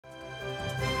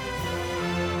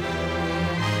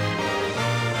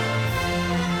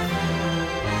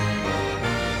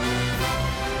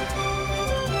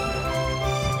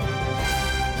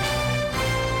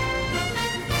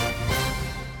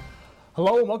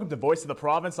Hello and welcome to Voice of the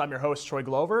Province. I'm your host, Troy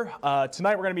Glover.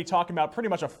 Tonight we're going to be talking about pretty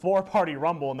much a four-party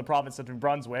rumble in the province of New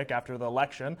Brunswick after the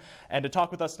election. And to talk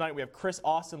with us tonight, we have Kris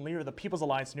Austin, leader of the People's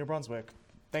Alliance in New Brunswick.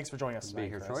 Thanks for joining us tonight, Being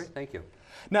here, Troy. Thank you.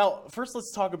 Now, first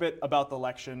let's talk a bit about the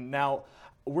election. Now,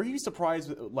 were you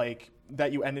surprised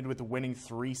that you ended with winning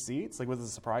 3 seats? Was it a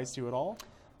surprise to you at all?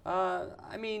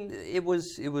 I mean, it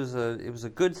was a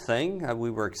good thing.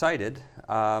 We were excited.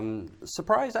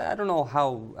 Surprised, I don't know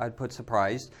how I'd put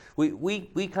surprised.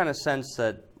 We kind of sensed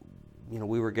that,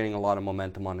 we were getting a lot of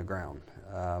momentum on the ground.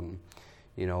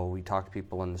 We talked to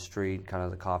people in the street, kind of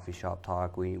the coffee shop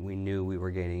talk. We knew we were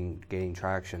gaining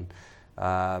traction.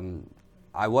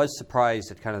 I was surprised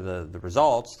at kind of the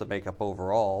results, the makeup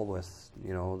overall, with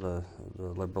the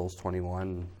Liberals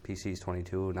 21, PCs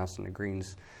 22, and us and the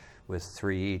Greens with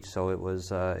 3 each. So it was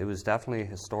definitely a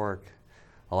historic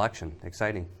election.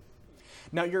 Exciting.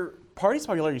 Now, your party's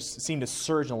popularity seemed to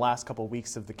surge in the last couple of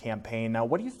weeks of the campaign. Now,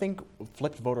 what do you think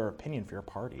flipped voter opinion for your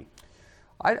party?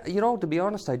 To be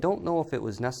honest, I don't know if it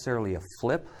was necessarily a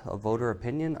flip of voter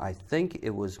opinion. I think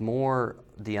it was more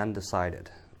the undecided.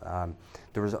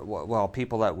 There was,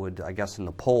 people that would, I guess, in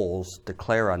the polls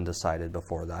declare undecided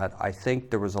before that. I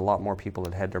think there was a lot more people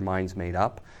that had their minds made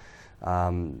up.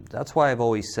 That's why I've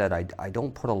always said I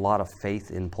don't put a lot of faith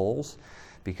in polls,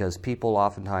 because people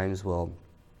oftentimes will,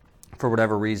 for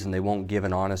whatever reason, they won't give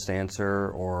an honest answer,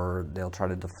 or they'll try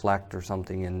to deflect or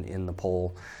something in the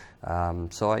poll.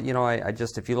 I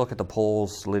just, if you look at the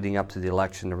polls leading up to the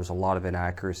election, there was a lot of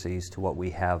inaccuracies to what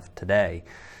we have today.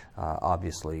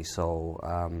 Obviously, so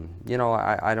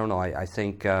I don't know. I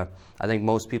think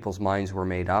most people's minds were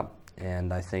made up,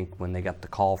 and I think when they got the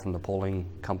call from the polling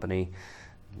company,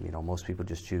 most people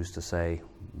just choose to say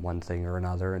one thing or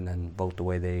another and then vote the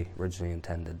way they originally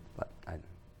intended.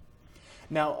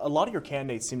 Now, a lot of your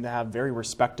candidates seem to have very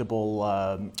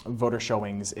respectable voter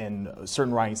showings in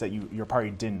certain ridings that your party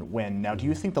didn't win. Now, do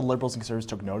you think the Liberals and Conservatives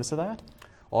took notice of that?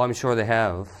 Well, I'm sure they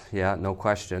have. Yeah, no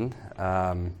question.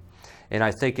 And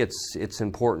I think it's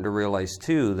important to realize,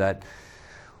 too, that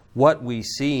what we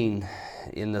seen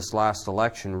in this last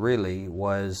election really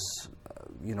was,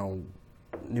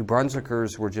 New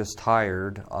Brunswickers were just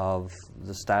tired of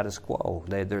the status quo.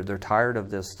 They're tired of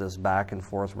this back and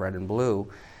forth red and blue,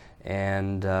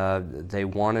 and they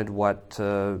wanted what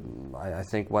I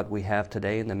think what we have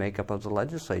today in the makeup of the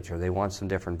legislature. They want some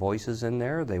different voices in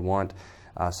there. They want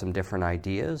some different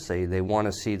ideas. They want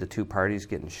to see the two parties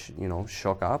getting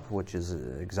shook up, which is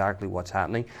exactly what's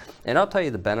happening. And I'll tell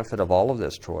you, the benefit of all of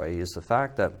this, Troy, is the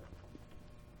fact that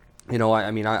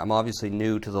I'm obviously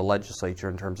new to the legislature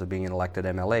in terms of being an elected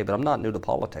MLA, but I'm not new to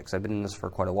politics. I've been in this for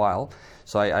quite a while,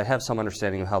 so I have some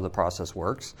understanding of how the process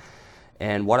works.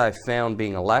 And what I've found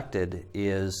being elected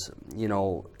is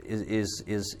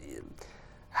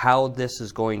how this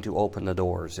is going to open the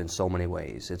doors in so many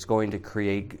ways. It's going to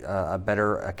create a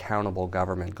better accountable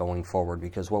government going forward,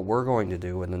 because what we're going to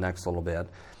do in the next little bit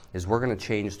is we're going to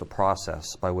change the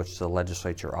process by which the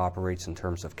legislature operates in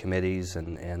terms of committees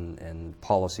and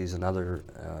policies and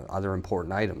other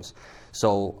important items.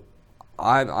 So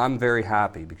I'm very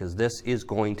happy, because this is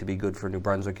going to be good for New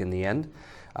Brunswick in the end.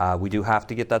 We do have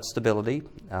to get that stability,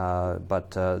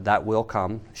 but that will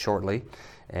come shortly.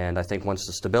 And I think once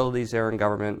the stability is there in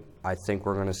government, I think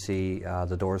we're going to see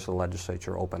the doors of the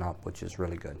legislature open up, which is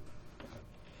really good.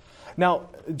 Now,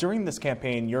 during this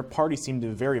campaign, your party seemed to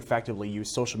very effectively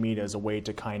use social media as a way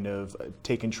to kind of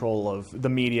take control of the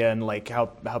media and how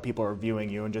people are viewing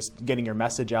you and just getting your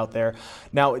message out there.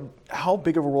 Now, how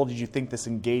big of a role did you think this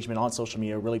engagement on social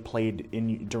media really played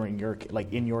during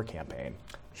your campaign?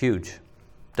 Huge,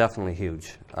 definitely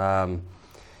huge.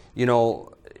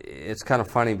 It's kind of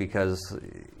funny because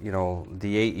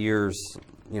the 8 years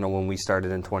when we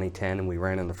started in 2010 and we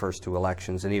ran in the first 2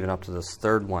 elections, and even up to this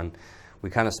third one, we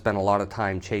kind of spent a lot of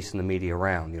time chasing the media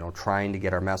around, trying to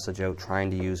get our message out, trying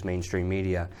to use mainstream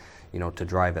media, to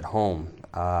drive it home.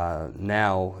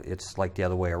 Now it's like the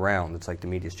other way around. It's like the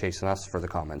media's chasing us for the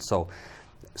comments. So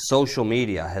social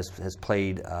media has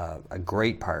played a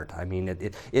great part. I mean,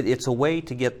 it's a way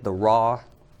to get the raw,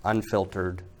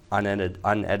 unfiltered,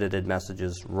 unedited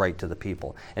messages right to the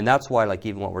people. And that's why,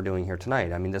 even what we're doing here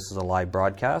tonight, I mean, this is a live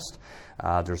broadcast.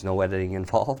 There's no editing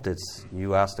involved. It's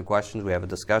you ask the questions, we have a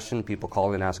discussion, people call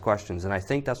in and ask questions. And I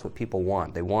think that's what people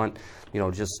want. They want,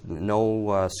 just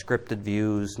no scripted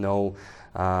views, no,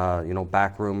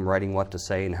 backroom writing what to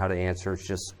say and how to answer. It's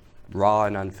just raw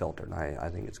and unfiltered. I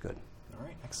think it's good. All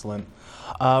right, excellent.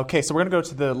 Okay, so we're going to go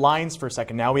to the lines for a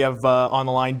second. Now we have on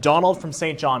the line Donald from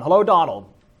St. John. Hello, Donald.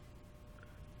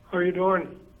 How are you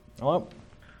doing? Hello.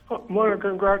 I want to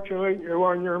congratulate you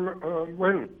on your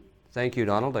win. Thank you,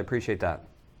 Donald. I appreciate that.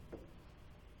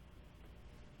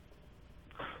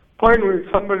 finally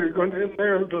somebody's going in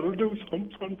there that'll do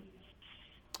something.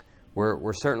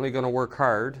 We're certainly going to work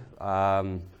hard.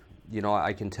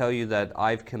 I can tell you that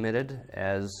I've committed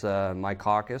as my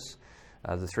caucus.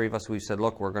 The three of us, we've said,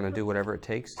 look, we're going to do whatever it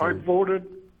takes to... I voted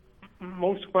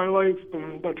most of my life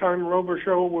from the time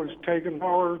Robichaud was taking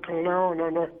power till now,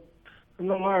 and in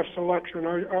the last election,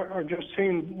 I just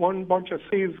seen one bunch of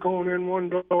seeds going in one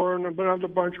door and another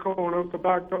bunch going out the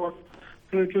back door,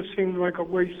 and it just seemed like a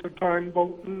waste of time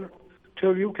voting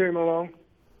till you came along.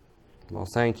 Well,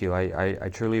 thank you. I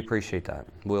truly appreciate that.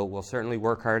 We'll certainly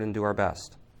work hard and do our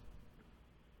best.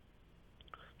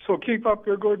 So keep up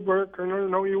your good work, and I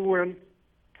know you win.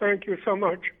 Thank you so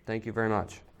much. Thank you very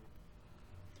much.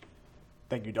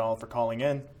 Thank you, Donald, for calling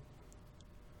in.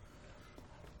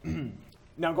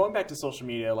 Now, going back to social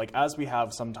media, like as we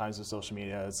have sometimes with social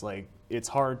media, it's like it's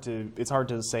hard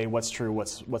to say what's true,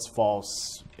 what's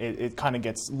false. It kind of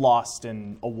gets lost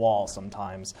in a wall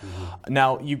sometimes. Mm-hmm.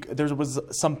 Now, there was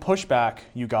some pushback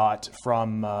you got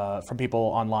from people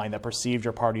online that perceived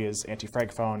your party as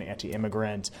anti-francophone,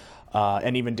 anti-immigrant,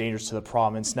 and even dangerous to the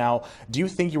province. Now, do you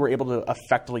think you were able to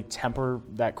effectively temper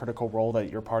that critical role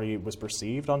that your party was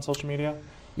perceived on social media?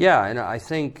 Yeah, and I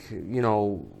think,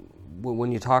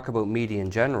 when you talk about media in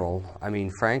general, I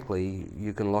mean, frankly,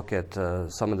 you can look at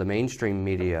some of the mainstream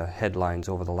media headlines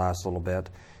over the last little bit,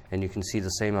 and you can see the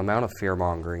same amount of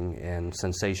fear-mongering and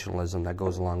sensationalism that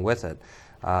goes along with it.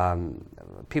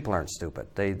 People aren't stupid.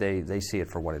 They see it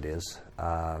for what it is.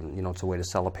 It's a way to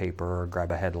sell a paper or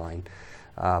grab a headline.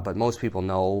 But most people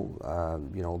know,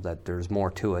 that there's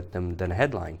more to it than a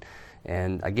headline.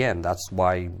 And again, that's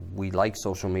why we like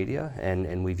social media,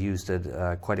 and we've used it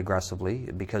quite aggressively,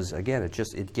 because again,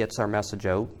 it gets our message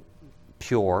out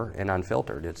pure and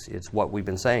unfiltered. It's what we've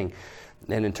been saying.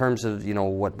 And in terms of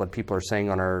what people are saying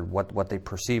on what they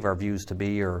perceive our views to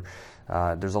be, or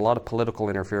there's a lot of political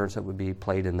interference that would be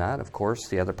played in that. Of course,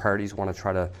 the other parties want to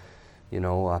try to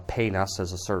paint us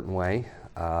as a certain way.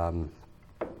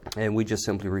 And we just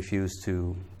simply refuse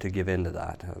to give in to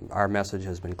that. Our message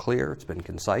has been clear, it's been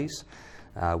concise.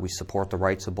 We support the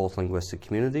rights of both linguistic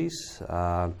communities.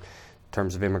 In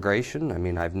terms of immigration, I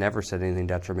mean, I've never said anything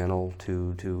detrimental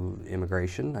to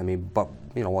immigration. I mean, but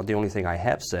the only thing I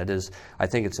have said is I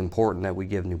think it's important that we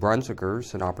give New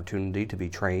Brunswickers an opportunity to be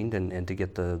trained and to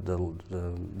get the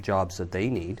jobs that they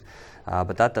need.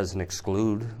 But that doesn't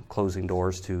exclude closing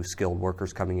doors to skilled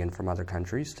workers coming in from other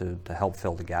countries to help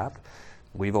fill the gap.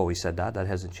 We've always said that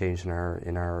hasn't changed in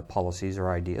our policies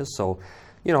or ideas. So,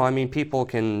 people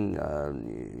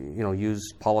can,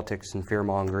 use politics and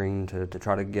fear-mongering to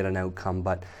try to get an outcome.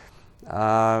 But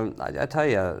I tell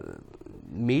you,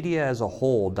 media as a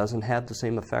whole doesn't have the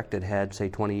same effect it had, say,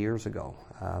 20 years ago.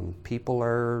 People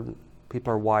are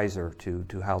wiser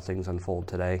to how things unfold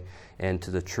today and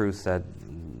to the truth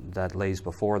that lays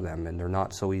before them, and they're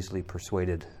not so easily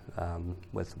persuaded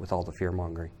with all the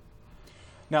fear-mongering.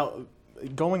 Now,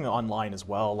 going online as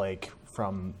well, like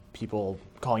from people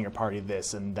calling your party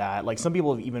this and that, like some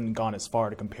people have even gone as far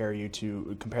to compare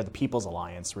the People's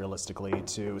Alliance realistically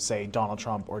to, say, Donald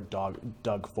Trump or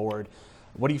Doug Ford.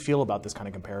 What do you feel about this kind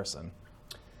of comparison?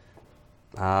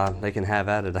 They can have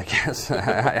at it, I guess.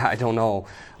 I don't know.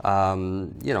 I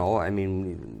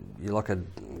mean, you look at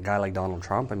a guy like Donald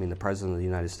Trump, I mean, the President of the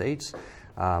United States.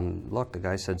 Look, the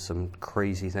guy said some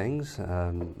crazy things.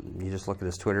 You just look at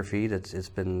his Twitter feed. It's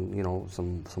been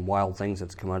some wild things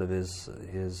that's come out of his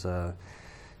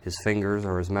fingers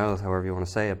or his mouth, however you want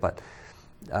to say it. But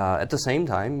at the same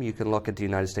time, you can look at the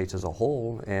United States as a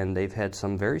whole, and they've had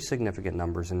some very significant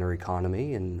numbers in their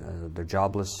economy, and their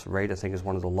jobless rate, I think, is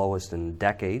one of the lowest in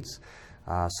decades.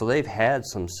 So they've had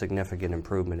some significant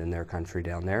improvement in their country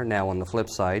down there. Now, on the flip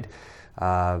side,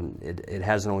 it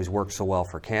hasn't always worked so well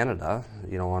for Canada,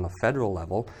 on a federal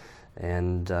level.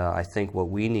 And I think what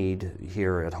we need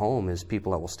here at home is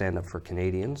people that will stand up for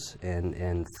Canadians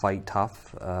and fight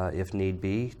tough, if need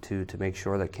be, to make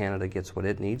sure that Canada gets what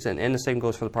it needs. And the same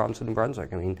goes for the province of New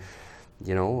Brunswick. I mean,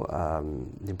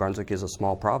 New Brunswick is a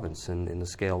small province in the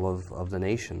scale of the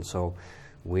nation. So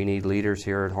we need leaders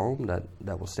here at home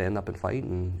that will stand up and fight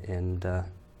and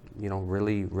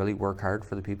really, really work hard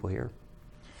for the people here.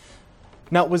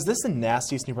 Now, was this the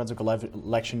nastiest New Brunswick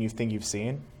election you think you've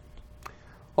seen?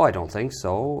 Oh, I don't think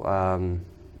so. I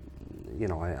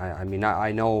mean,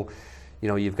 I know,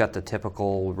 you've got the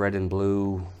typical red and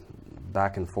blue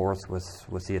back and forth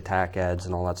with the attack ads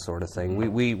and all that sort of thing.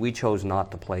 We chose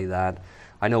not to play that.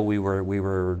 I know we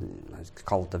were I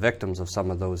call it the victims of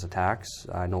some of those attacks.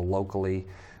 I know locally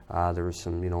there was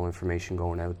some information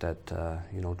going out that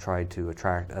tried to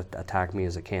attack me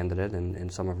as a candidate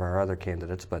and some of our other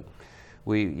candidates, but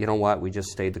you know what, we just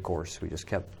stayed the course. We just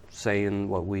kept saying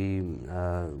what we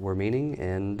were meaning,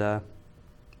 and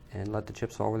let the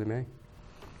chips fall where they may.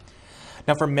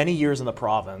 Now, for many years in the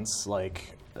province,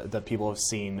 like that people have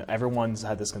seen, everyone's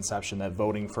had this conception that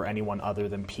voting for anyone other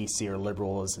than PC or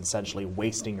Liberal is essentially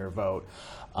wasting your vote.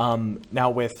 Now,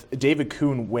 with David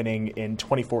Kuhn winning in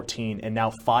 2014 and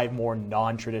now 5 more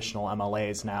non-traditional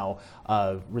MLAs now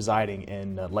residing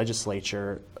in the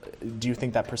legislature, do you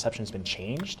think that perception has been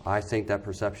changed? I think that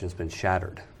perception has been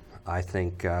shattered. I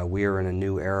think we are in a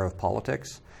new era of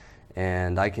politics,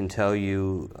 and I can tell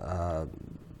you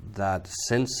that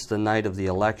since the night of the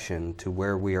election to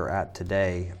where we are at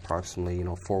today, approximately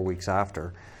 4 weeks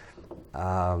after,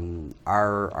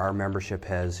 our membership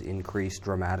has increased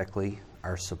dramatically.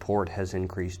 Our support has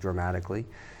increased dramatically,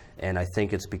 and I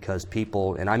think it's because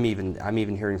people, and I'm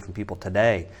even hearing from people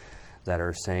today that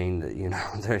are saying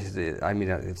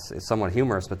that it's somewhat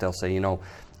humorous, but they'll say,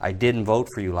 I didn't vote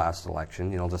for you last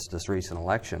election, this recent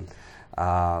election.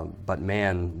 But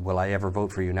man, will I ever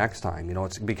vote for you next time?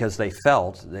 It's because they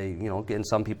felt, and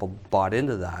some people bought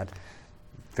into that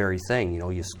very thing.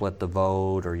 You split the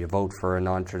vote or you vote for a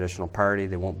non-traditional party,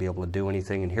 they won't be able to do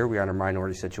anything. And here we are in a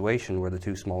minority situation where the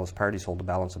 2 smallest parties hold the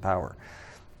balance of power.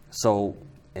 So,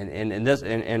 I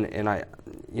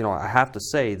have to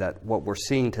say that what we're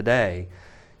seeing today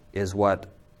is what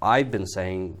I've been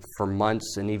saying for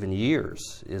months and even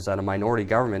years, is that a minority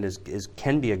government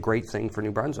can be a great thing for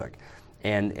New Brunswick.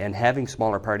 And having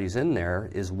smaller parties in there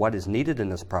is what is needed in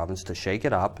this province to shake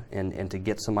it up and to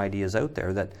get some ideas out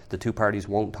there that the 2 parties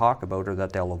won't talk about or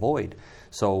that they'll avoid.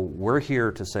 So we're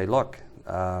here to say, look,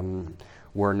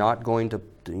 we're not going to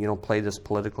play this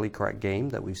politically correct game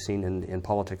that we've seen in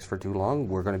politics for too long.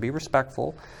 We're going to be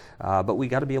respectful, but we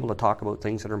got to be able to talk about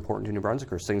things that are important to New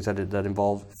Brunswickers, things that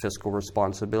involve fiscal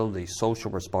responsibility, social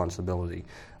responsibility,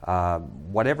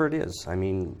 whatever it is. I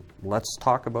mean, let's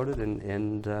talk about it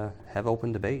and have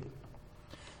open debate.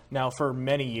 Now, for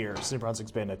many years, New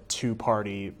Brunswick's been a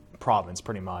 2-party province,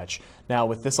 pretty much. Now,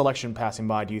 with this election passing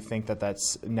by, do you think that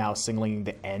that's now signaling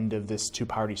the end of this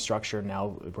 2-party structure?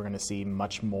 Now we're going to see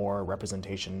much more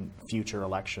representation, future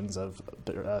elections of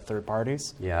third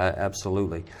parties? Yeah,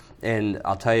 absolutely. And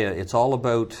I'll tell you, it's all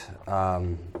about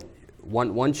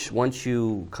once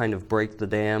you kind of break the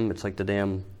dam, it's like the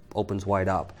dam opens wide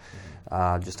up.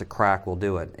 Just a crack will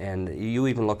do it. And you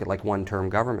even look at like one-term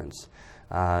governments.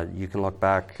 You can look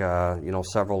back,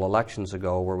 several elections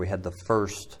ago where we had the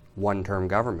first one-term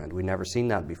government. We'd never seen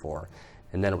that before.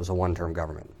 And then it was a one-term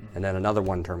government. And then another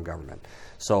one-term government.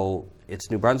 So it's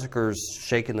New Brunswickers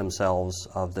shaking themselves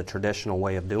of the traditional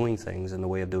way of doing things and the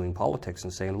way of doing politics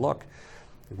and saying, look,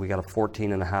 we got a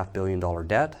 $14.5 billion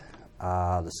debt.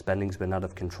 The spending's been out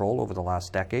of control over the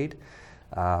last decade.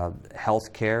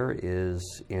 Healthcare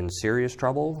is in serious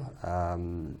trouble.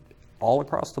 All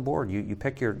across the board, you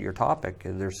pick your topic,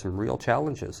 and there's some real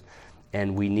challenges,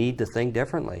 and we need to think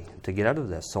differently to get out of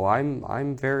this. So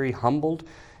I'm very humbled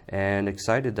and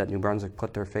excited that New Brunswick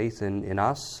put their faith in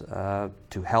us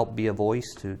to help be a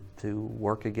voice to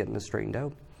work at getting this straightened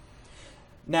out.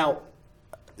 Now,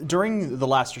 during the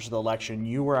last stretch of the election,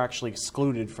 you were actually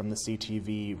excluded from the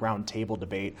CTV roundtable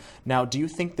debate. Now, do you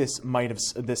think this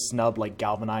snub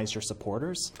galvanized your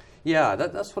supporters? Yeah,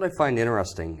 that's what I find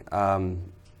interesting.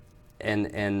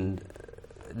 And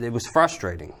it was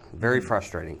frustrating, very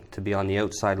frustrating, to be on the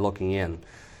outside looking in.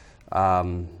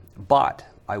 But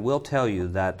I will tell you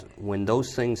that when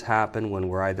those things happen, when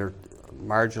we're either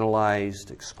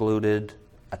marginalized, excluded,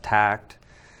 attacked,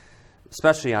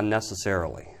 especially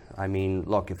unnecessarily. I mean,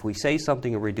 look, if we say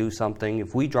something or we do something,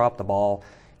 if we drop the ball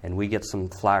and we get some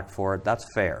flack for it, that's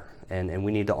fair. And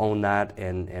we need to own that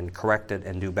and correct it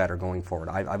and do better going forward.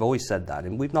 I've always said that,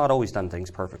 and we've not always done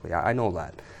things perfectly. I know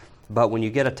that. But when you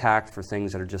get attacked for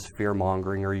things that are just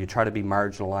fear-mongering, or you try to be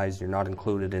marginalized, you're not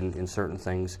included in certain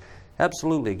things,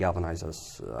 absolutely galvanizes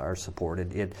our support.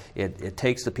 It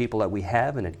takes the people that we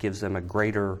have and it gives them a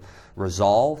greater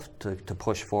resolve to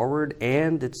push forward,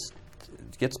 and it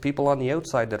gets people on the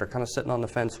outside that are kind of sitting on the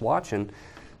fence watching,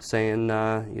 saying,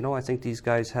 I think these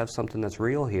guys have something that's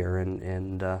real here,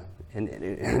 and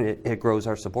it grows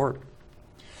our support.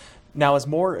 Now, as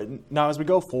we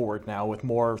go forward now with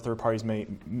more third parties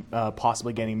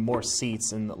possibly getting more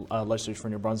seats in the legislature for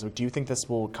New Brunswick, do you think this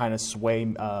will kind of sway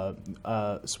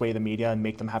the media and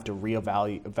make them have to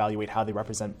evaluate how they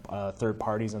represent third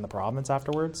parties in the province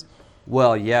afterwards?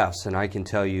 Well, yes, and I can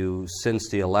tell you, since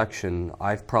the election,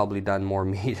 I've probably done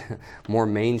more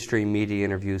mainstream media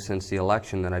interviews since the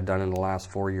election than I've done in the last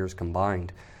 4 years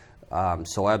combined.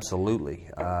 So absolutely,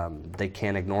 they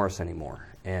can't ignore us anymore.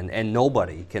 And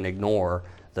nobody can ignore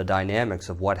the dynamics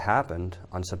of what happened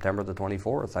on September the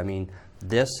 24th. I mean,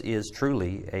 this is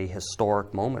truly a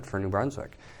historic moment for New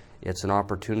Brunswick. It's an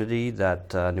opportunity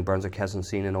that New Brunswick hasn't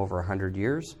seen in over 100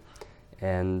 years.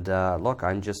 And look,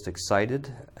 I'm just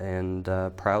excited and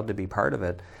proud to be part of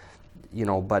it. You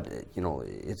know, but you know,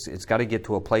 it's got to get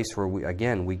to a place where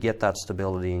we get that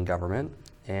stability in government,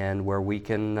 and where we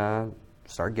can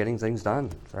start getting things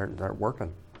done, start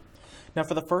working. Now,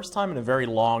 for the first time in a very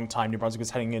long time, New Brunswick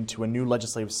is heading into a new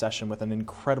legislative session with an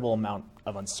incredible amount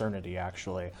of uncertainty,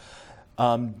 actually.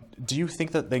 Do you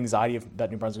think that the anxiety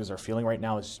that New Brunswickers are feeling right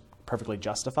now is perfectly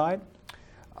justified?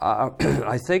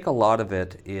 I think a lot of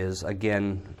it is,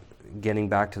 again, getting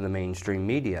back to the mainstream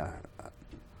media.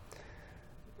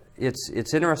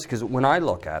 It's interesting because when I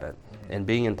look at it, and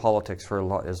being in politics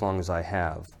for as long as I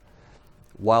have,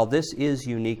 while this is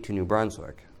unique to New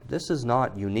Brunswick, this is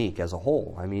not unique as a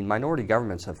whole. I mean, minority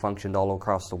governments have functioned all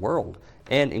across the world,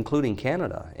 and including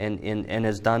Canada, and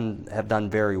have done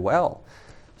very well.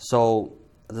 So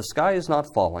the sky is not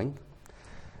falling.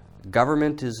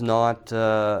 Government is not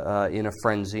in a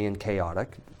frenzy and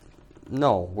chaotic.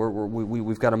 No,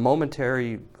 we've got a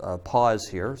momentary pause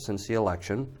here since the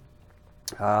election,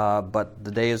 but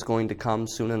the day is going to come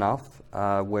soon enough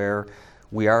where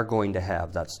we are going to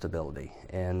have that stability.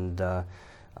 And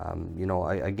you know,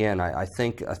 I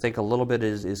think a little bit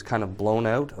is kind of blown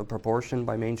out of proportion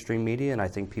by mainstream media, and I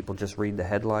think people just read the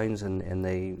headlines and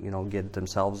they, you know, get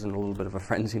themselves in a little bit of a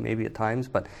frenzy maybe at times.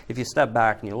 But if you step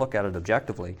back and you look at it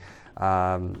objectively,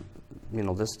 you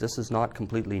know, this is not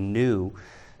completely new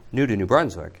to New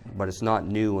Brunswick, but it's not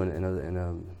new in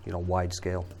a you know, wide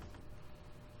scale.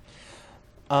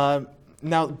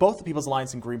 Now, both the People's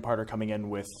Alliance and Green Party are coming in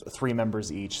with 3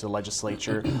 members each to the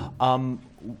legislature.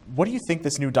 What do you think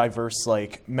this new diverse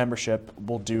membership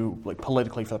will do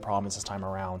politically for the province this time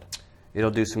around?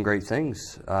 It'll do some great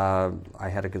things. I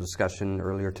had a good discussion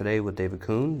earlier today with David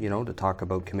Kuhn, you know, to talk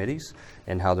about committees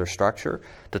and how they're structured,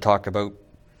 to talk about,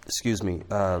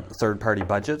 third-party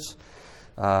budgets.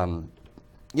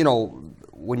 You know,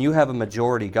 when you have a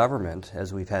majority government,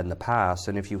 as we've had in the past,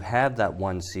 and if you have that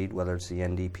one seat, whether it's the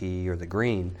NDP or the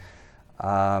Green,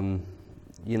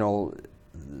 you know,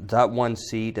 that one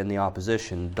seat and the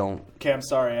opposition don't... Okay, I'm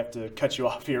sorry, I have to cut you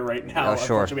off here right now. Oh,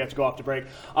 sure. Unfortunately, we have to go off to break.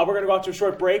 We're going to go off to a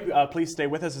short break. Please stay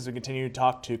with us as we continue to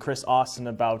talk to Kris Austin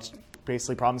about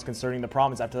basically problems concerning the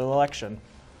province after the election.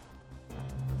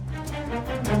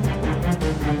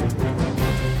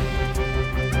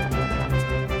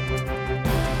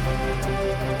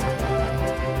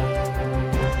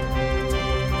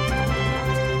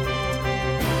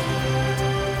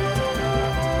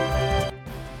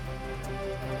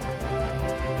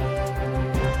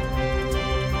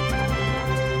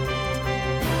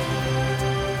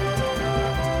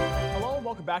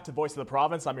 Back to Voice of the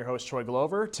Province. I'm your host, Troy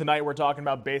Glover. Tonight we're talking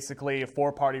about basically a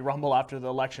 4-party rumble after the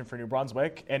election for New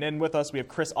Brunswick. And in with us we have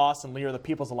Kris Austin, leader of the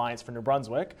People's Alliance for New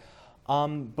Brunswick.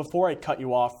 Before I cut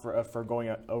you off for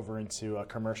going over into a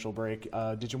commercial break,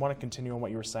 did you want to continue on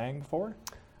what you were saying before?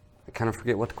 I kind of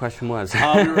forget what the question was.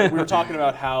 we were talking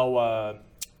about how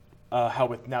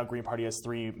with now Green Party has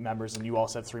 3 members and you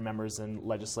also have 3 members in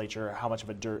legislature, how much of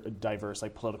a diverse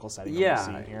political setting are we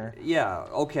seeing here? Yeah,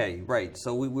 okay, right.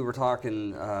 So we were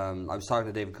talking, I was talking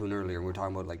to David Kuhn earlier, and we were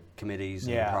talking about committees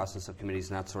and the process of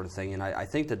committees and that sort of thing. And I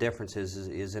think the difference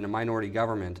is in a minority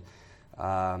government,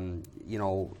 you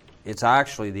know, it's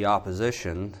actually the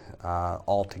opposition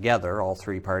altogether, all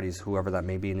 3 parties, whoever that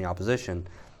may be in the opposition,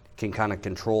 can kind of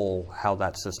control how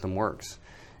that system works.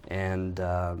 And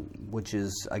which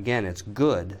is, again, it's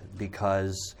good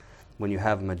because when you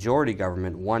have a majority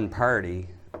government, one party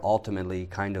ultimately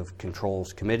kind of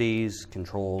controls committees,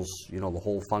 controls, you know, the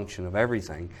whole function of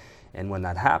everything. And when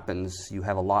that happens, you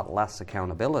have a lot less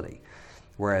accountability.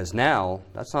 Whereas now,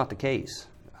 that's not the case.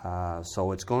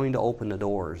 So it's going to open the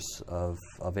doors of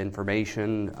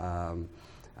information,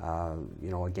 you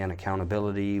know, again,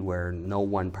 accountability, where no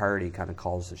one party kind of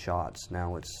calls the shots.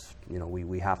 Now it's, you know,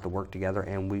 we have to work together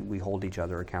and we hold each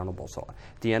other accountable. So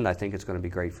at the end, I think it's going to be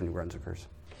great for New Brunswickers.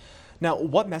 Now,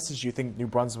 what message do you think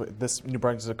this New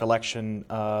Brunswick election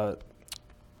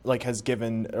has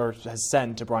given or has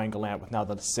sent to Brian Gallant with now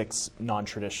the 6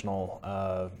 non-traditional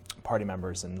party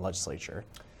members in the legislature?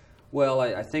 Well,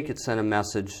 I think it sent a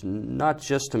message not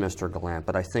just to Mr. Gallant,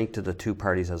 but I think to the 2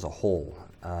 parties as a whole.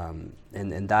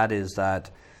 And that is that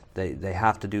they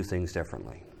have to do things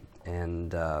differently,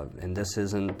 and this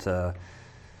isn't the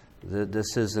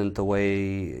way,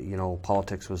 you know,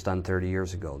 politics was done 30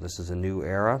 years ago. This is a new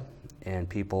era, and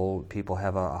people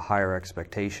have a higher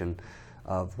expectation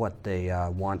of what they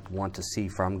want to see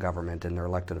from government and their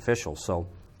elected officials. So,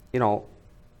 you know,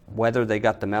 Whether they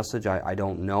got the message, I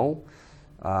don't know.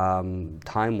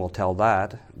 Time will tell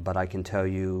that, but I can tell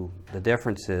you the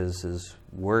difference is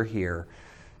we're here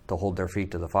to hold their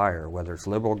feet to the fire, whether it's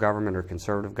Liberal government or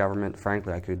Conservative government.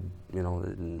 Frankly, I could,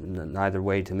 neither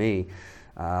way to me.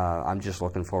 I'm just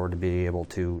looking forward to being able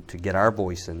to get our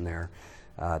voice in there,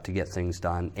 to get things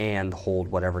done and hold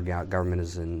whatever government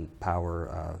is in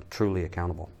power truly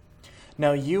accountable.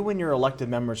 Now, you and your elected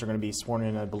members are going to be sworn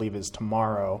in, I believe, is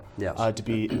tomorrow. Yes. To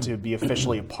be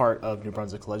officially a part of New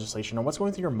Brunswick Legislature. Now, what's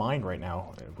going through your mind right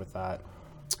now with that?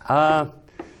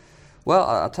 Well,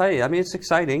 I'll tell you. I mean, it's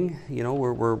exciting.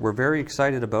 We're very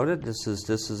excited about it. This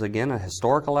is again a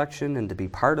historic election, and to be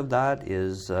part of that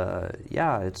is,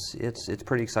 it's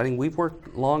pretty exciting. We've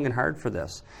worked long and hard for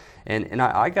this, and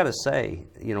I got to say,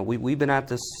 we've been at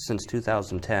this since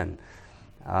 2010.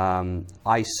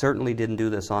 I certainly didn't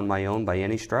do this on my own by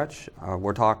any stretch.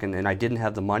 We're talking, and I didn't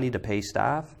have the money to pay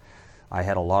staff. I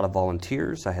had a lot of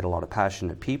volunteers. I had a lot of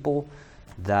passionate people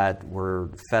that were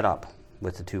fed up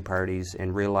with the two parties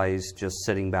and realized just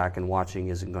sitting back and watching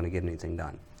isn't going to get anything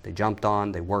done. They jumped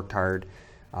on, they worked hard,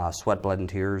 sweat, blood, and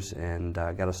tears, and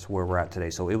got us to where we're at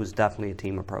today. So it was definitely a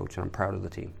team approach, and I'm proud of the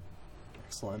team.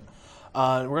 Excellent.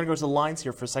 We're going to go to the lines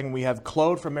here for a second. We have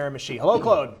Claude from Miramichi. Hello,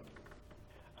 Claude.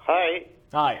 Hi.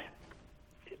 Hi.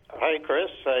 Hi, Kris.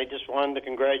 I just wanted to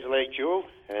congratulate you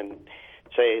and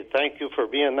say thank you for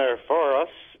being there for us.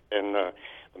 And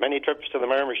many trips to the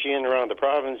Miramichi and around the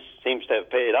province seems to have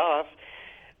paid off.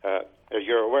 As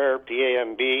you're aware,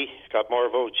 PAMB got more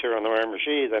votes here on the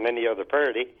Miramichi than any other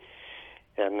party.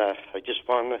 And I just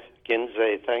want to again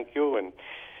say thank you, and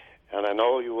I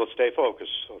know you will stay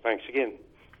focused. So thanks again.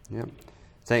 Yep.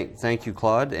 Thank you,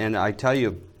 Claude. And I tell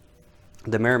you,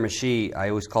 the Miramichi, I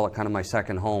always call it kind of my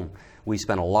second home. We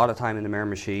spent a lot of time in the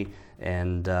Miramichi,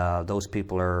 and those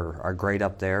people are great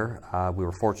up there. We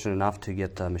were fortunate enough to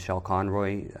get Michelle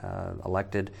Conroy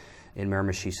elected in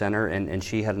Miramichi Centre, and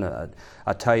she had,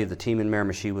 I'll tell you, the team in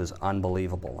Miramichi was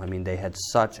unbelievable. I mean, they had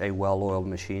such a well-oiled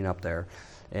machine up there.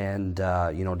 And,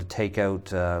 to take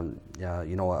out,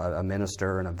 a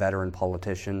minister and a veteran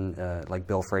politician like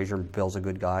Bill Fraser. Bill's a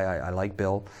good guy. I like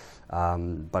Bill.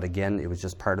 But again, it was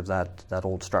just part of that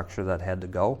old structure that had to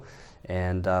go.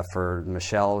 And for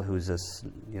Michelle, who's this,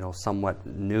 somewhat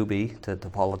newbie to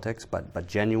politics, but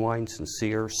genuine,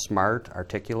 sincere, smart,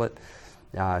 articulate,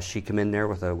 she came in there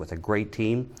with a great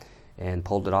team and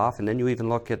pulled it off. And then you even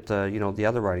look at, the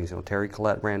other ridings. Terry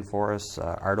Collette ran for us.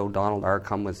 Art O'Donnell,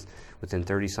 come within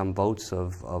 30-some votes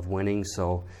of winning.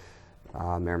 So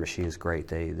Miramichi is great.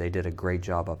 They did a great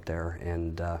job up there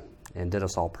and did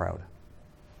us all proud.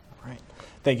 All right.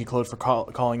 Thank you, Claude, for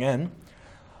calling in.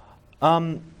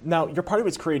 Now, your party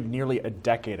was created nearly a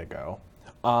decade ago.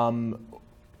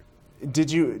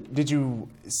 Did you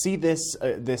see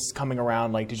this coming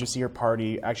around? Like, did you see your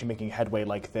party actually making headway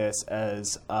like this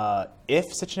as a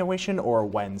if situation or a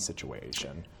when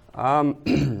situation?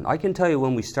 I can tell you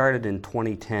when we started in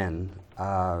 2010.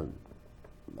 I'll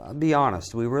be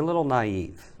honest, we were a little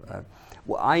naive.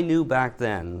 I knew back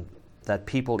then that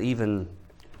people, even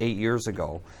 8 years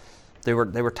ago, they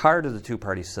were tired of the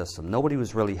two-party system. Nobody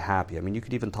was really happy. I mean, you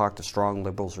could even talk to strong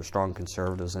Liberals or strong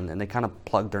Conservatives, and they kind of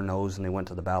plugged their nose and they went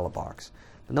to the ballot box.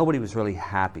 But nobody was really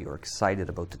happy or excited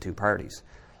about the two parties.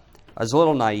 I was a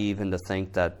little naive to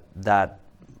think that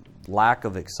lack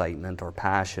of excitement or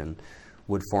passion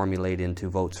would formulate into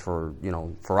votes for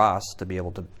us to be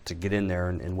able to get in there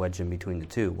and wedge in between the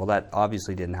two. Well, that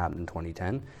obviously didn't happen in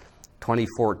 2010.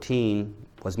 2014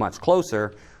 was much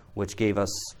closer, which gave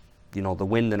us the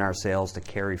wind in our sails to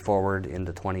carry forward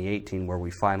into 2018, where we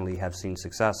finally have seen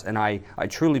success. And I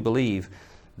truly believe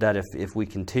that if we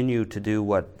continue to do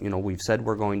what we've said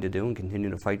we're going to do and continue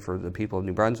to fight for the people of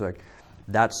New Brunswick,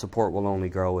 that support will only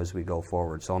grow as we go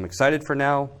forward. So I'm excited for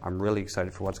now. I'm really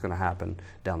excited for what's going to happen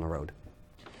down the road.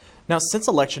 Now, since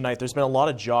election night, there's been a lot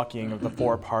of jockeying of the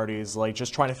four parties, like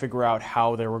just trying to figure out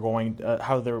how they're going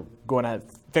to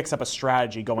fix up a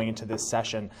strategy going into this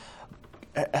session.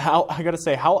 I got to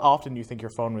say, how often do you think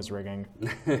your phone was ringing?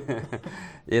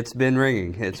 It's been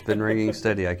ringing. It's been ringing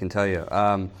steady, I can tell you.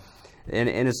 And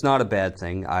it's not a bad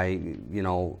thing. I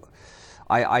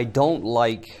don't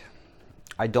like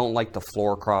the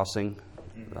floor crossing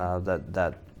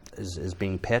that is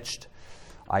being pitched.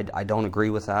 I don't agree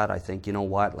with that. I think,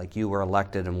 like you were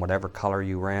elected and whatever color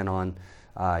you ran on,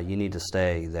 you need to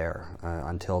stay there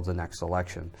until the next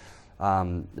election.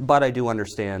 But I do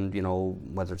understand,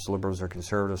 whether it's Liberals or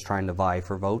Conservatives trying to vie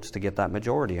for votes to get that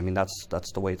majority. I mean, that's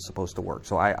the way it's supposed to work.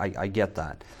 So I get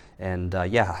that. And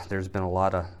there's been a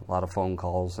lot of phone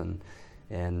calls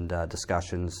and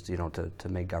discussions, to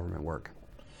make government work.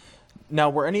 Now,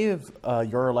 were any of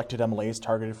your elected MLAs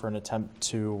targeted for an attempt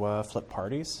to flip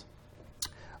parties?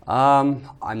 I'm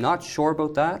not sure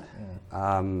about that.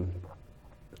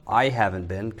 I haven't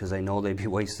been, because I know they'd be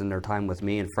wasting their time with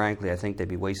me, and frankly, I think they'd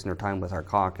be wasting their time with our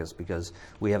caucus, because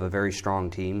we have a very strong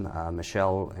team.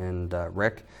 Michelle and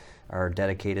Rick are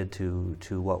dedicated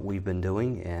to what we've been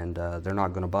doing, and they're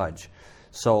not going to budge.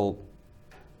 So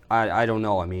I don't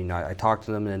know. I mean, I talked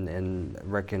to them, and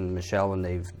Rick and Michelle, and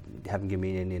they haven't given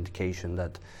me any indication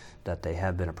that they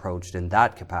have been approached in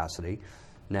that capacity.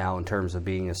 Now, in terms of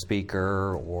being a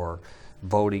speaker or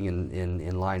voting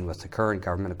in line with the current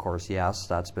government, of course, yes,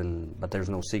 but there's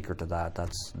no secret to that.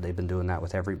 They've been doing that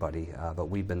with everybody, but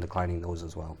we've been declining those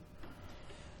as well.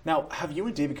 Now, have you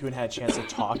and David Kuhn had a chance to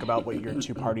talk about what your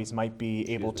two parties might be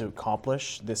able to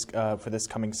accomplish for this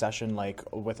coming session, like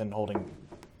within holding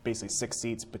basically 6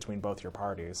 seats between both your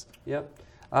parties? Yep.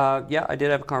 Yeah, I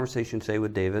did have a conversation today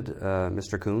with David,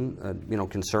 Mr. Kuhn,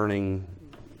 concerning,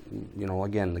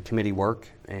 again, the committee work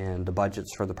and the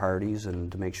budgets for the parties,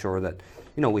 and to make sure that,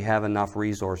 we have enough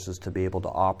resources to be able to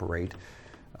operate.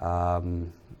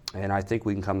 And I think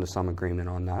we can come to some agreement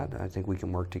on that. I think we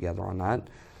can work together on that.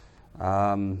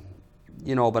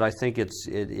 But I think it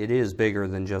is bigger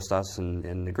than just us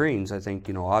and the Greens. I think,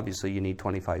 obviously you need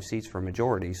 25 seats for a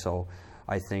majority, so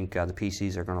I think the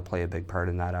PCs are going to play a big part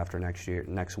in that after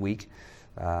next week,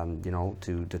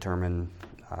 to determine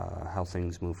how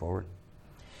things move forward.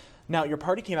 Now, your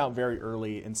party came out very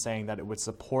early in saying that it would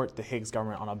support the Higgs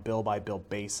government on a bill-by-bill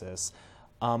basis.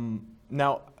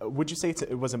 Now, would you say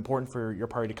it was important for your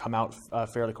party to come out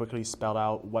fairly quickly, spell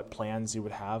out what plans you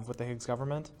would have with the Higgs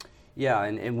government? Yeah,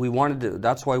 and we wanted to,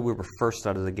 that's why we were first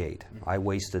out of the gate. I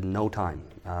wasted no time.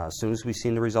 As soon as we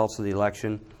seen the results of the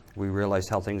election, we realized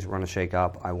how things were going to shake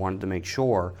up. I wanted to make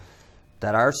sure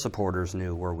that our supporters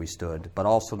knew where we stood, but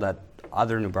also that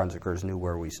other New Brunswickers knew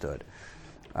where we stood.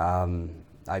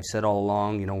 I've said all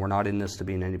along, we're not in this to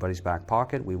be in anybody's back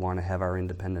pocket. We want to have our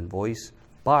independent voice.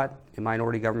 But in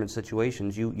minority government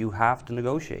situations, you have to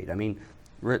negotiate. I mean,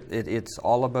 it's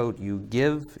all about you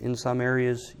give in some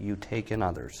areas, you take in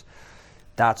others.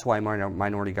 That's why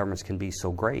minority governments can be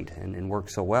so great and work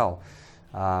so well.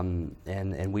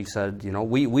 And we've said,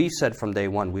 we said from day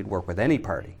one we'd work with any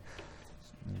party.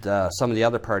 Some of the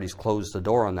other parties closed the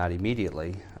door on that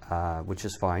immediately, which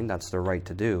is fine. That's their right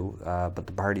to do. But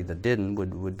the party that didn't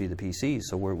would be the PCs.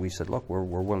 So we said, look, we're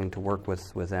willing to work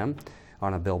with them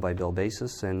on a bill-by-bill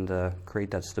basis and create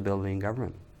that stability in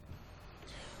government.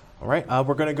 All right,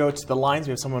 we're going to go to the lines.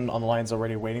 We have someone on the lines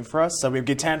already waiting for us. So we have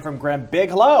Gitan from Grand Big.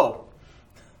 Hello.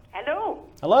 Hello.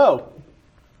 Hello.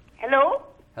 Hello.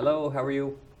 Hello, how are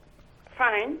you?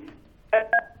 Fine.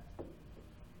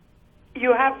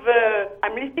 You have.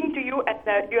 I'm listening to you.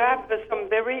 You have some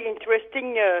very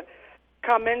interesting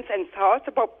comments and thoughts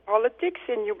about politics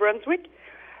in New Brunswick.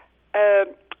 I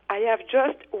have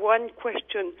just one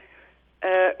question.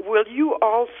 Will you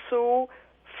also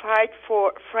fight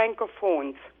for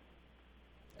francophones?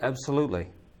 Absolutely,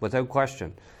 without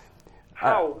question.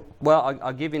 How? Well,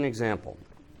 I'll give you an example.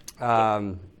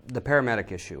 The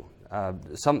paramedic issue.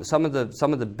 Some of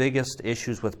the biggest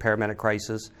issues with paramedic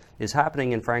crisis is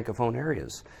happening in francophone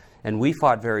areas, and we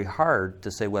fought very hard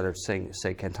to say, whether it's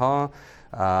say Canton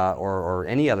or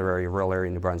any other area, rural area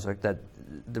in New Brunswick, that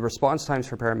the response times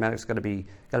for paramedics got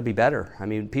to be better. I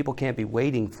mean, people can't be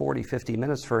waiting 40, 50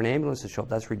 minutes for an ambulance to show up.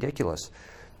 That's ridiculous.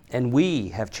 And we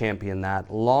have championed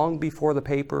that long before the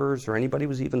papers or anybody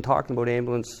was even talking about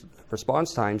ambulance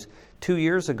response times. 2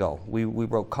 years ago, we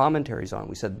wrote commentaries on it.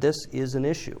 We said, this is an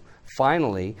issue.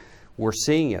 Finally, we're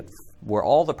seeing it where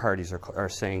all the parties are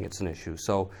saying it's an issue.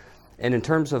 So, and in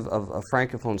terms of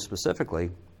Francophone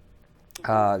specifically,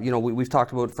 we've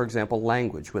talked about, for example,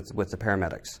 language with the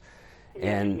paramedics.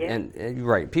 And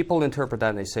right, people interpret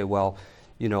that and they say, well,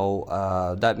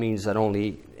 that means that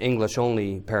only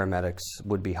English-only paramedics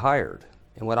would be hired.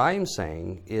 And what I am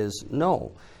saying is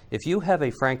no. If you have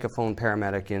a Francophone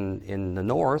paramedic in the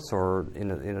north or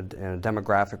in a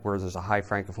demographic where there's a high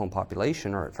Francophone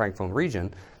population or a Francophone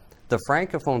region, the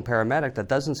Francophone paramedic that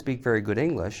doesn't speak very good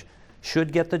English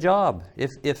should get the job.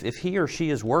 If he or she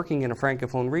is working in a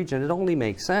Francophone region, it only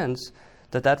makes sense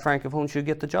that Francophone should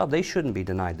get the job. They shouldn't be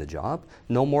denied the job.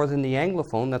 No more than the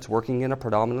Anglophone that's working in a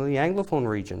predominantly Anglophone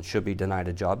region should be denied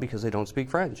a job because they don't speak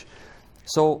French.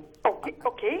 So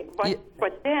okay,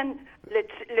 but then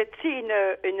let's see in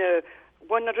a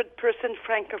 100%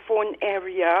 Francophone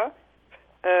area,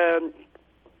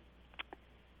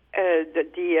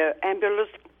 the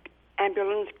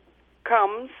ambulance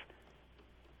comes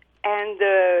and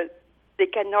they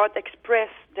cannot express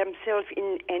themselves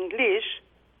in English.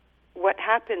 What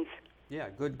happens? Yeah,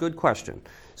 good question.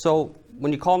 So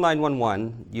when you call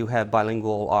 911, you have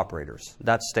bilingual operators.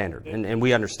 That's standard, and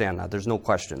we understand that. There's no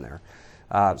question there.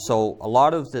 So a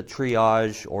lot of the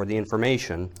triage or the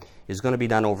information is going to be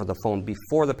done over the phone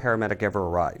before the paramedic ever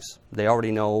arrives. They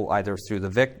already know either through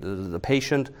the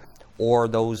patient or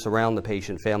those around the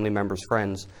patient, family members,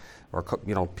 friends, or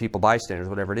people, bystanders,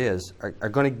 whatever it is, are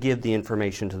going to give the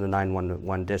information to the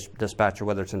 911 dispatcher,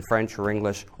 whether it's in French or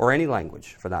English or any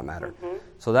language for that matter.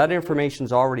 So that information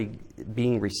is already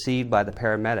being received by the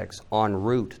paramedics en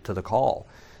route to the call.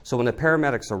 So when the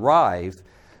paramedics arrive,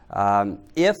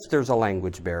 if there's a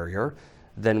language barrier,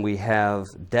 then we have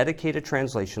dedicated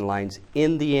translation lines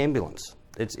in the ambulance.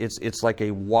 It's like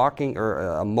a walking or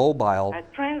a mobile. A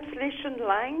translation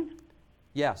line?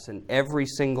 Yes, in every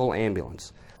single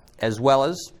ambulance, as well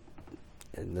as,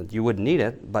 and you wouldn't need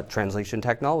it, but translation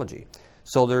technology.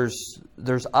 So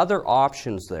there's other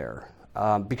options there.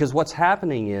 Because what's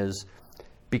happening is,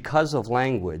 because of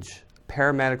language,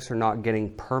 paramedics are not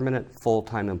getting permanent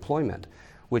full-time employment,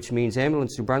 which means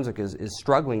Ambulance New Brunswick is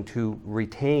struggling to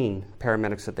retain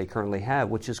paramedics that they currently have,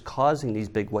 which is causing these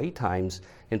big wait times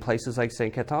in places like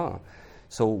St. Quentin.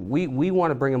 So we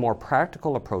want to bring a more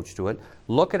practical approach to it,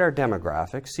 look at our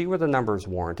demographics, see where the numbers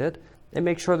warrant it, and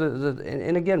make sure that,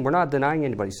 and again, we're not denying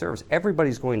anybody service.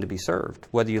 Everybody's going to be served,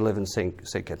 whether you live in St.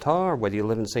 Quentin or whether you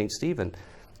live in St. Stephen.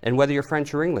 And whether you're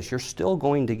French or English, you're still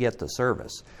going to get the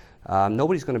service.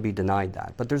 Nobody's going to be denied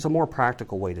that, but there's a more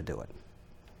practical way to do it.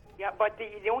 Yeah, but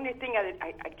the only thing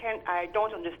I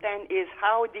don't understand is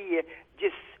how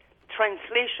this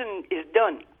translation is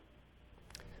done.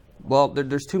 Well,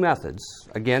 there's two methods.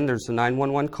 Again, there's the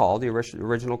 911 call, the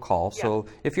original call. Yeah. So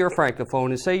if you're a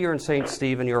francophone, and say you're in St.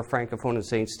 Stephen, you're a francophone in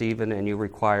St. Stephen, and you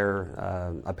require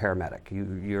a paramedic,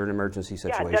 you're in an emergency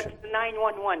situation. Yeah, that's the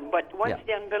 911. But once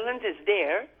the ambulance is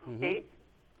there, okay,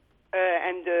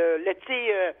 and let's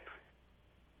say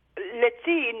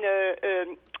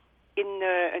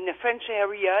in a French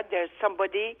area, there's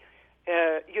somebody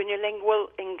unilingual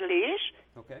English,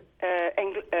 okay,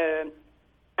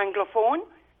 Anglophone.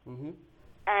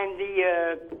 And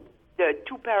the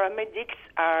two paramedics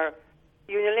are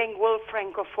unilingual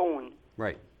francophone.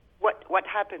 Right. What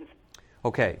happens?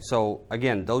 Okay, so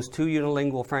again, those two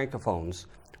unilingual francophones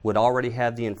would already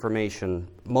have the information,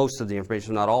 most of the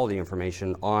information, not all the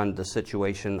information, on the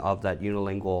situation of that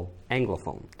unilingual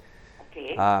Anglophone.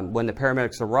 Okay. When the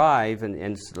paramedics arrive,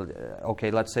 and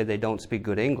okay, let's say they don't speak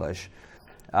good English,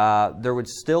 there would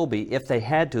still be, if they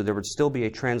had to, there would still be a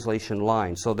translation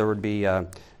line. So there would be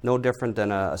no different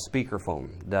than a speakerphone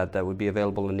that would be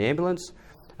available in the ambulance.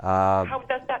 How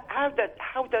does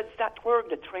that work?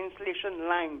 The translation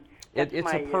line.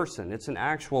 It's a person. It's an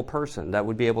actual person that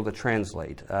would be able to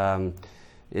translate.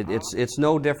 It's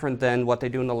no different than what they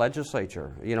do in the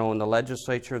legislature. You know, in the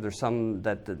legislature, there's some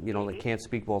that that can't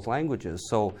speak both languages.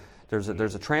 So there's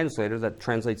a translator that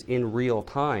translates in real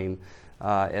time.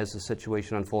 As the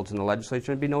situation unfolds in the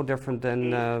legislature, it'd be no different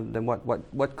than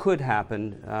what could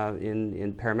happen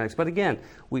in paramedics. But again,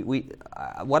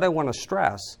 what I want to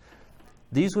stress,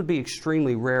 these would be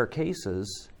extremely rare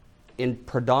cases in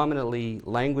predominantly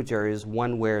language areas,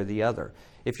 one way or the other.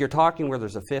 If you're talking where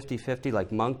there's a 50-50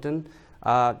 like Moncton,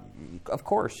 of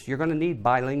course you're going to need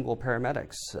bilingual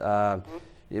paramedics.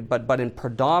 But in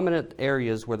predominant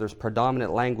areas where there's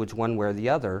predominant language one way or the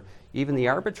other, even the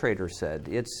arbitrator said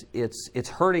it's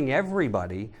hurting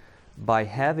everybody by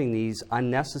having these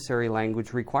unnecessary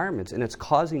language requirements, and it's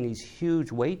causing these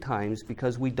huge wait times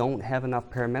because we don't have enough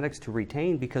paramedics to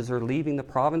retain because they're leaving the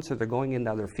province or they're going into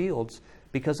other fields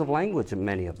because of language,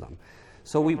 many of them.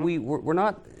 So we're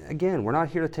not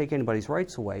here to take anybody's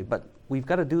rights away, but we've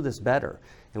got to do this better,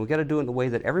 and we've got to do it in a way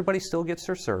that everybody still gets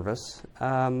their service.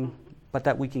 But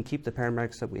that we can keep the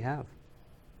paramedics that we have.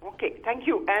 Okay, thank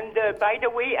you. And by the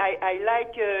way, I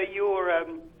like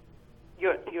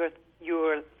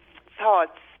your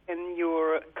thoughts and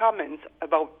your comments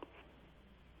about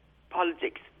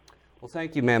politics. Well,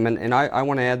 thank you, ma'am. And I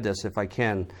want to add this, if I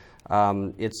can.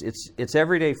 It's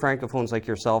everyday francophones like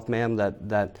yourself, ma'am,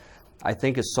 that I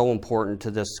think is so important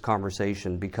to this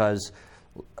conversation, because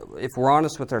if we're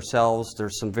honest with ourselves,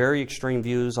 there's some very extreme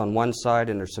views on one side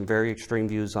and there's some very extreme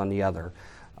views on the other.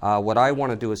 What I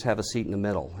want to do is have a seat in the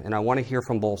middle, and I want to hear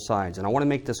from both sides, and I want to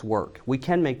make this work. We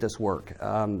can make this work.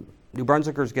 New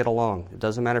Brunswickers get along. It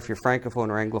doesn't matter if you're Francophone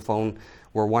or Anglophone.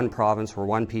 We're one province, we're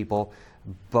one people,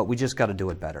 but we just got to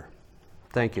do it better.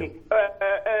 Thank you.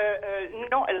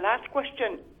 A last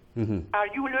question. Are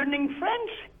you learning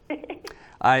French?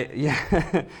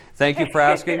 Yeah. Thank you for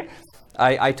asking.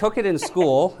 I took it in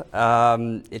school.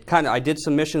 I did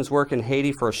some missions work in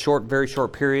Haiti for a very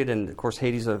short period, and of course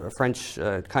Haiti's a French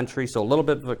country, so a little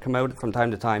bit of it come out from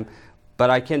time to time. But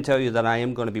I can tell you that I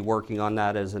am going to be working on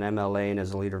that as an MLA and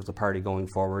as a leader of the party going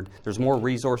forward. There's more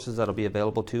resources that will be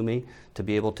available to me to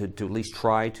be able to at least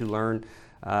try to learn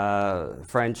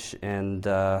French. And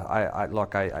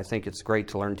I think it's great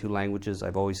to learn 2 languages.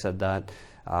 I've always said that,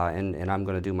 and I'm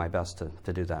going to do my best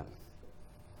to do that.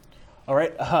 All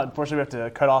right. Unfortunately, we have to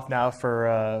cut off now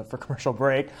for commercial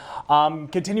break.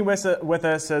 Continue with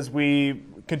us as we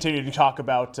continue to talk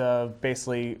about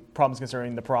basically problems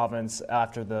concerning the province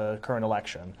after the current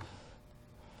election.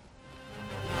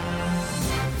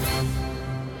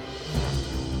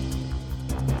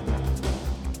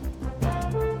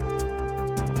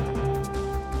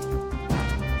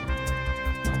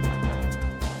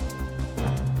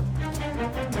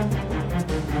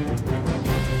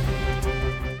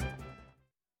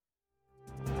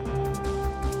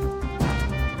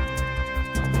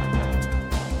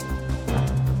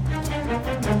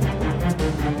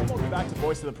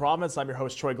 Voice of the Province. I'm your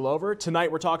host, Troy Glover.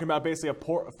 Tonight we're talking about basically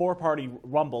a four-party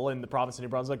rumble in the province of New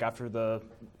Brunswick after the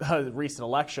recent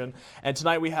election. And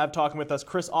tonight we have talking with us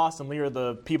Kris Austin, leader of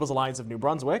the People's Alliance of New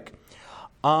Brunswick.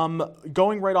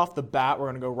 Going right off the bat, we're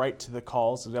going to go right to the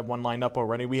calls. We have one lined up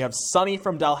already. We have Sonny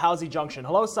from Dalhousie Junction.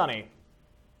 Hello, Sonny.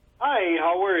 Hi,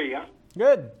 how are you?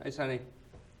 Good. Hi, Sonny.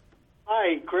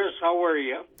 Hi, Kris, how are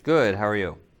you? Good. How are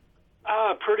you?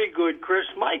 Pretty good, Kris.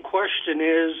 My question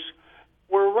is,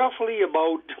 we're roughly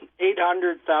about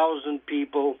 800,000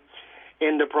 people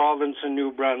in the province of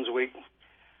New Brunswick.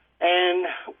 And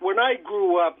when I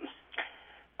grew up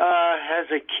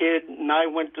as a kid and I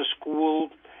went to school,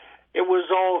 it was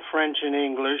all French and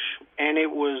English, and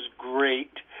it was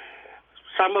great.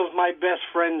 Some of my best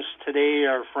friends today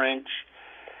are French.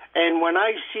 And when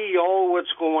I see all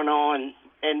what's going on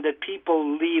and the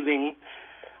people leaving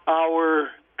our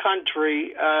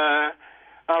country,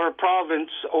 our province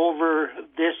over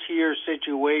this year's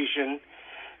situation,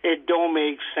 it don't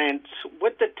make sense.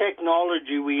 With the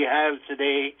technology we have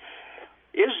today,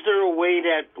 is there a way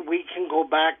that we can go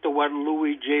back to what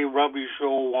Louis J.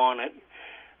 Robichaud wanted?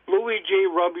 Louis J.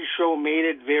 Robichaud made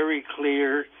it very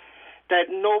clear that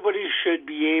nobody should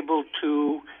be able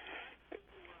to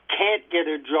can't get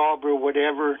a job or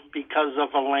whatever because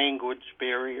of a language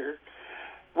barrier.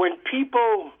 When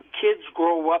kids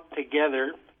grow up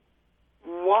together,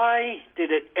 why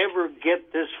did it ever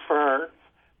get this far?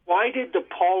 Why did the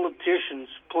politicians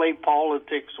play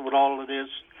politics with all of this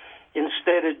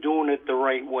instead of doing it the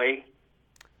right way?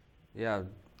 Yeah,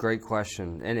 great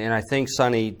question. And I think,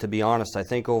 Sonny, to be honest, I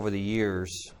think over the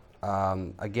years,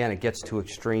 again, it gets to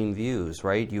extreme views,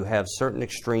 right? You have certain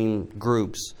extreme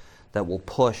groups that will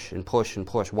push and push and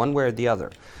push one way or the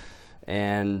other.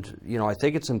 And, I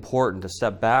think it's important to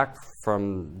step back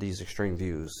from these extreme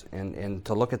views and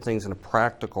to look at things in a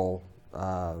practical,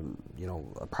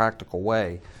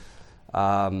 way.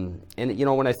 And,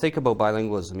 when I think about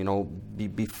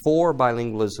bilingualism, before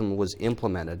bilingualism was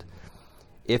implemented,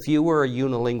 if you were a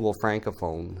unilingual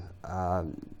francophone,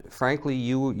 frankly,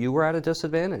 you were at a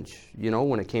disadvantage,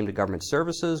 when it came to government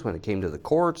services, when it came to the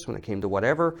courts, when it came to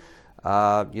whatever.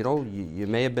 You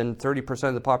may have been 30%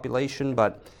 of the population,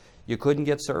 but you couldn't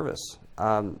get service.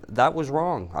 That was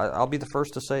wrong. I'll be the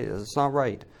first to say it's not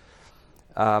right.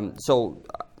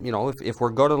 If we're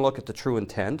going to look at the true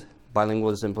intent,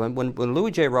 bilingualism, when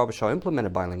Louis J. Robichaud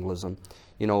implemented bilingualism,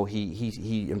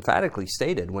 he emphatically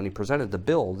stated when he presented the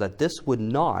bill that this would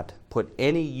not put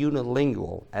any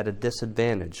unilingual at a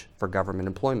disadvantage for government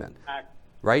employment.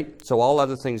 Right? So all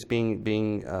other things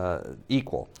being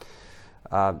equal.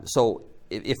 So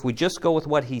if we just go with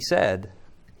what he said,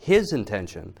 his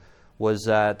intention was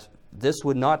that this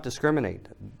would not discriminate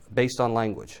based on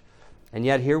language. And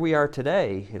yet here we are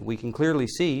today, and we can clearly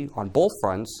see on both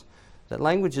fronts that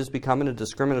language is becoming a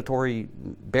discriminatory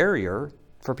barrier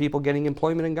for people getting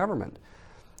employment in government.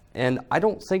 And I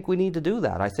don't think we need to do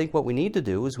that. I think what we need to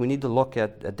do is we need to look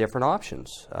at different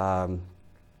options.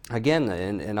 Again,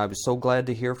 and I was so glad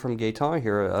to hear from Gaetan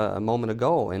here a moment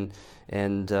ago, and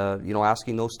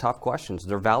asking those tough questions.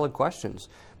 They're valid questions,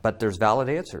 but there's valid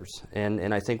answers.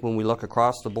 And I think when we look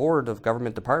across the board of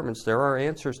government departments, there are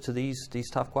answers to these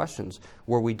tough questions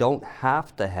where we don't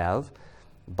have to have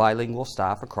bilingual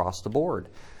staff across the board.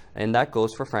 And that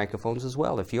goes for francophones as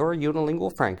well. If you're a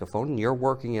unilingual francophone and you're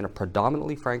working in a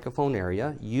predominantly francophone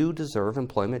area, you deserve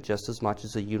employment just as much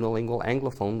as a unilingual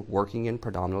anglophone working in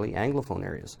predominantly anglophone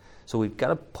areas. So we've got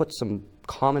to put some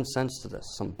common sense to this,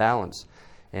 some balance,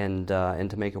 and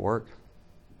to make it work.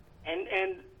 And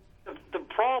the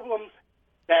problem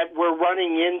that we're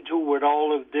running into with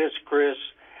all of this, Kris,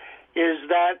 is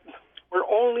that we're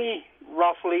only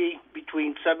roughly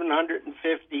between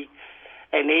 750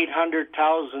 and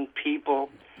 800,000 people.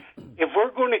 If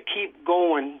we're going to keep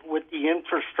going with the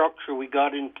infrastructure we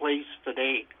got in place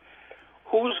today,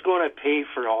 who's going to pay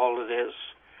for all of this?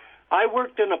 I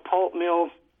worked in a pulp mill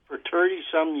for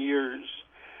 30-some years.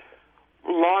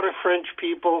 A lot of French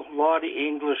people, a lot of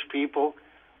English people.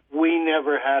 We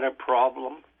never had a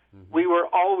problem. We were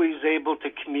always able to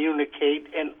communicate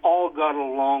and all got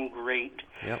along great.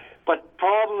 Yep. But the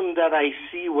problem that I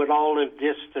see with all of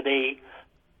this today,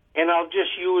 and I'll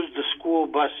just use the school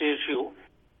bus issue.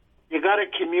 You got a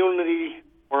community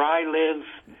where I live.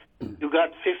 You got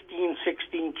 15,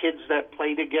 16 kids that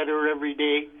play together every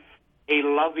day. They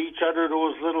love each other,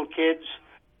 those little kids.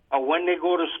 When they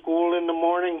go to school in the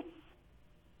morning,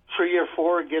 3 or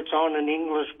 4 gets on an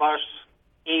English bus,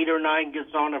 8 or 9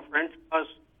 gets on a French bus.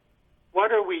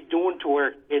 What are we doing to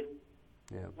our kids?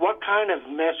 Yeah. What kind of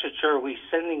message are we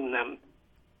sending them?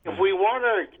 If we want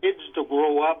our kids to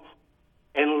grow up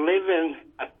and live in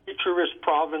a picturesque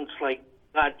province like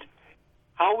that,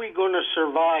 how are we going to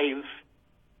survive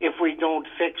if we don't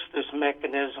fix this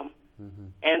mechanism?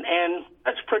 And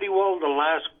that's pretty well the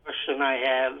last question I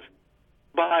have.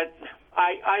 But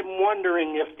I'm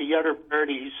wondering if the other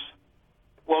parties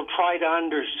will try to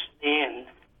understand.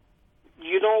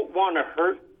 You don't want to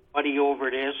hurt anybody over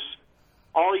this.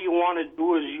 All you want to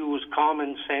do is use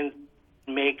common sense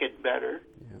and make it better.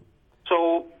 Yeah.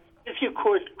 So if you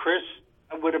could, Kris,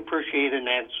 I would appreciate an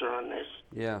answer on this.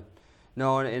 Yeah.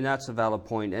 No, and that's a valid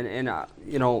point. And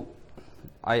you know,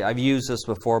 I've used this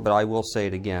before, but I will say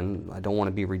it again. I don't want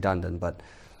to be redundant, but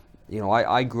you know,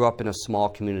 I grew up in a small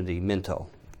community, Minto,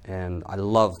 and I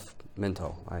love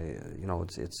Minto. You know,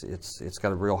 it's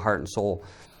got a real heart and soul.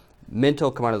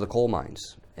 Minto come out of the coal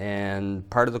mines, and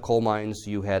part of the coal mines,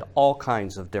 you had all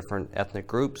kinds of different ethnic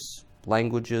groups,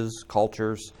 languages,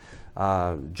 cultures,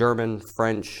 German,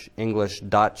 French, English,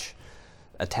 Dutch,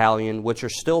 Italian, which are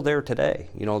still there today.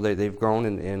 You know, they've grown,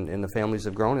 and the families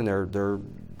have grown, and they're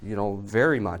you know,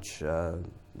 very much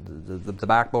the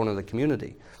backbone of the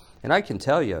community. And I can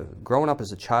tell you, growing up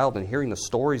as a child and hearing the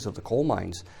stories of the coal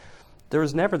mines, there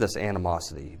was never this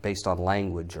animosity based on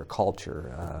language or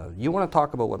culture. You want to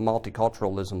talk about what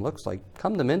multiculturalism looks like,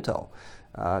 come to Minto.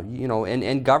 You know,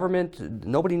 and government,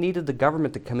 nobody needed the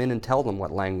government to come in and tell them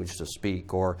what language to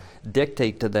speak or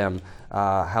dictate to them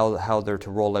how they're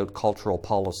to roll out cultural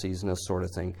policies and this sort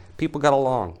of thing. People got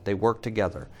along, they worked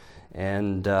together.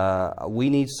 And we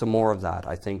need some more of that,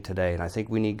 I think, today. And I think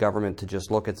we need government to just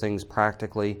look at things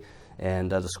practically.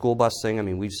 And the school bus thing, I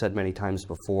mean, we've said many times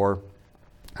before,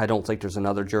 I don't think there's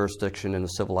another jurisdiction in the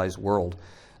civilized world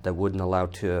that wouldn't allow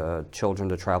children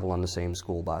to travel on the same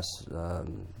school bus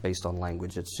based on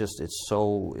language. It's just, it's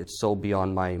so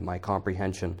beyond my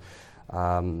comprehension.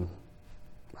 I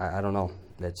don't know.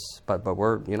 But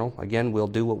we're, you know, again, we'll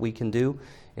do what we can do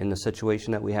in the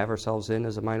situation that we have ourselves in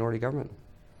as a minority government.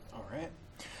 All right.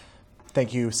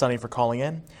 Thank you, Sonny, for calling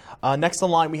in. Next on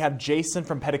the line, we have Jason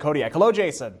from Petitcodiac. Hello,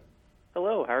 Jason.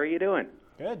 Hello, how are you doing?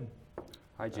 Good.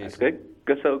 Hi, Jason. Good.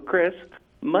 So, Kris,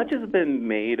 much has been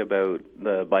made about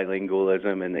the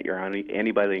bilingualism and that you're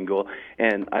anti-bilingual,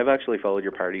 and I've actually followed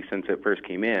your party since it first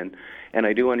came in, and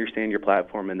I do understand your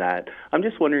platform in that. I'm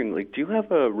just wondering, like, do you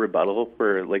have a rebuttal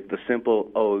for, like, the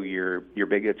simple, oh, you're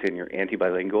bigots and you're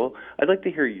anti-bilingual? I'd like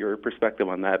to hear your perspective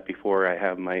on that before I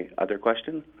have my other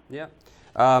questions. Yeah.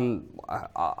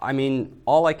 I mean,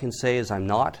 all I can say is I'm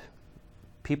not.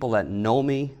 People that know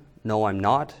me know I'm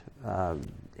not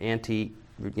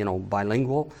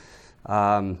bilingual.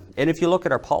 And if you look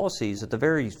at our policies, at the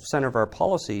very center of our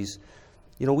policies,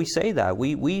 you know, we say that.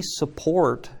 We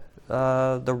support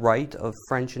the right of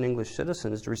French and English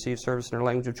citizens to receive service in their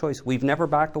language of choice. We've never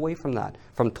backed away from that,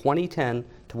 from 2010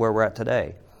 to where we're at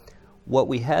today. What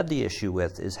we had the issue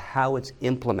with is how it's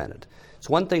implemented. It's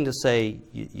one thing to say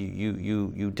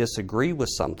you disagree with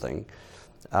something,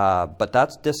 but that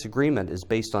disagreement is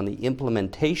based on the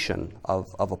implementation of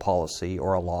a policy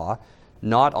or a law,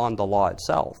 not on the law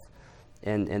itself.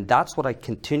 And that's what I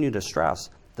continue to stress.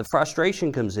 The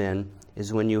frustration comes in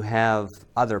is when you have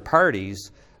other parties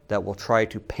that will try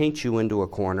to paint you into a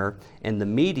corner, and the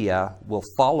media will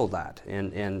follow that.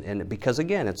 And because,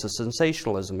 again, it's a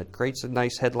sensationalism. It creates a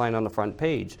nice headline on the front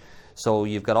page. So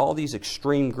you've got all these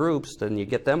extreme groups, then you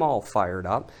get them all fired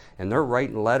up, and they're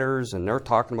writing letters, and they're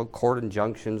talking about court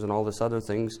injunctions and all this other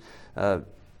things.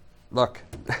 Look,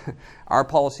 our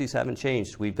policies haven't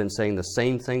changed. We've been saying the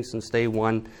same thing since day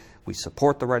one. We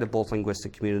support the right of both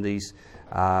linguistic communities.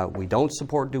 We don't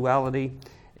support duality.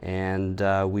 and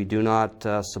we do not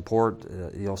support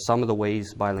some of the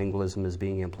ways bilingualism is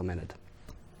being implemented.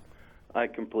 I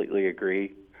completely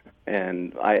agree,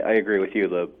 and I agree with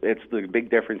you. It's the big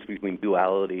difference between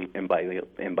duality and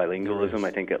bilingualism.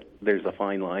 I think there's a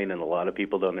fine line, and a lot of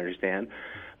people don't understand.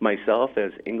 Myself,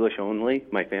 as English only,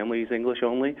 my family is English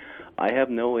only, I have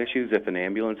no issues if an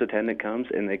ambulance attendant comes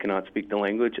and they cannot speak the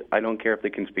language. I don't care if they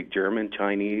can speak German,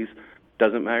 Chinese,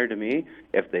 doesn't matter to me.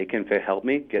 If they can help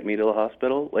me, get me to the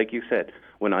hospital, like you said,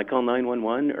 when I call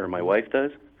 911 or my wife does,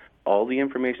 all the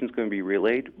information is going to be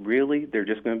relayed. Really, they're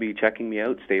just going to be checking me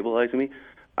out, stabilizing me.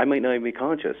 I might not even be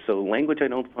conscious. So language I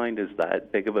don't find is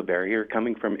that big of a barrier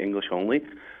coming from English only.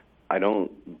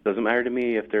 Doesn't matter to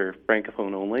me if they're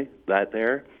Francophone only,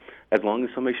 as long as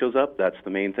somebody shows up, that's the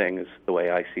main thing, is the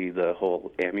way I see the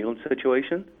whole ambulance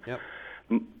situation. Yep.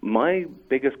 My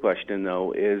biggest question,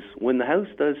 though, is when the House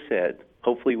does sit,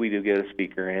 hopefully we do get a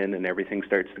speaker in and everything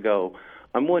starts to go,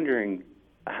 I'm wondering,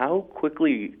 how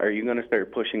quickly are you going to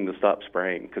start pushing to stop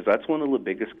spraying? Because that's one of the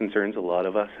biggest concerns a lot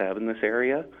of us have in this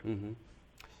area. Mm-hmm.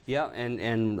 Yeah,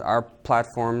 and our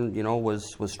platform,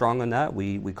 was strong on that.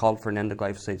 We called for an end to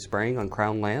glyphosate spraying on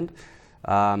Crown land.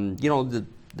 The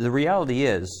reality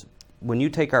is, when you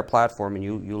take our platform and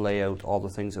you lay out all the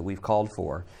things that we've called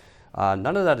for,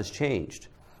 none of that has changed.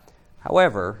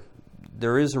 However,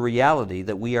 there is a reality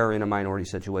that we are in a minority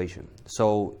situation.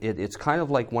 So it's kind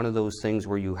of like one of those things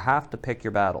where you have to pick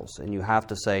your battles, and you have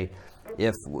to say,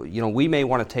 if we may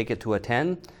want to take it to a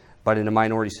 10, but in a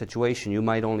minority situation, you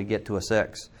might only get to a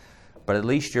 6. But at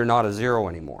least you're not a 0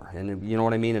 anymore. And you know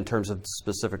what I mean in terms of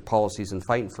specific policies and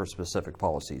fighting for specific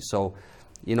policies. So,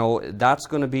 that's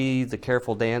going to be the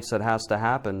careful dance that has to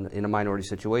happen in a minority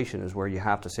situation, is where you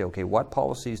have to say, okay, what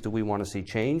policies do we want to see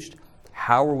changed?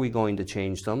 How are we going to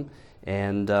change them?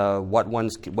 And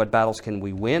what battles can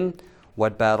we win?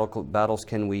 What battles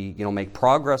can we make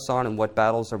progress on? And what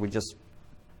battles are we just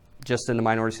in a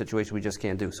minority situation we just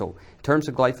can't do? So in terms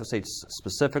of glyphosate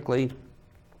specifically,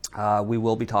 we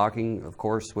will be talking, of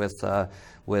course, with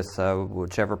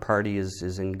whichever party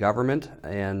is in government,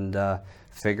 and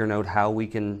figuring out how we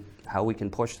can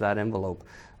push that envelope.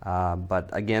 But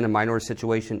again, a minority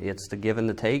situation, it's the give and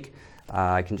the take.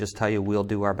 I can just tell you, we'll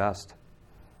do our best.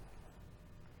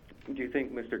 Do you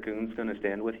think Mr. Coon's going to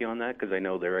stand with you on that? Because I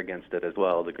know they're against it as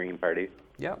well, the Green Party.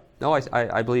 Yeah. No,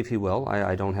 I believe he will.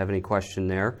 I don't have any question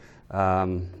there.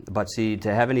 But see,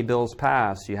 to have any bills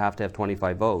passed, you have to have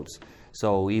 25 votes.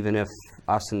 So even if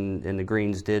us and the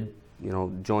Greens did,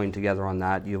 join together on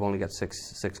that, you've only got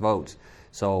six votes.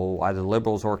 So either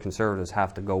Liberals or Conservatives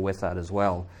have to go with that as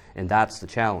well, and that's the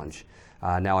challenge.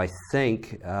 Now I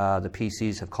think the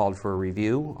PCs have called for a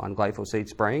review on glyphosate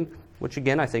spraying, which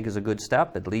again I think is a good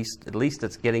step. At least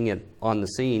it's getting it on the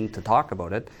scene to talk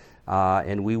about it,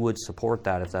 and we would support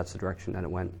that if that's the direction that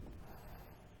it went.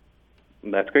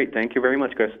 That's great. Thank you very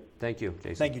much, Chris. Thank you,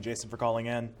 Jason. Thank you, Jason, for calling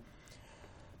in.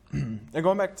 And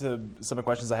going back to some of the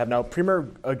questions I have now, Premier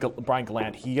Brian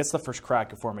Gallant, he gets the first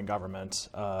crack at forming government,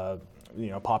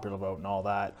 popular vote and all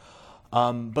that.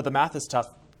 But the math is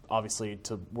tough, obviously,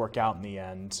 to work out in the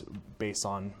end based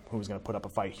on who's going to put up a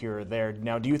fight here or there.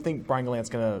 Now, do you think Brian Gallant's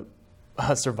going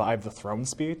to survive the throne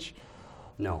speech?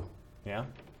 No. Yeah?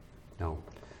 No.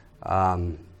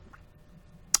 I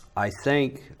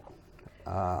think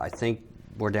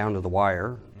we're down to the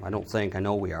wire. I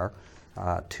know we are.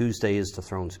 Tuesday is the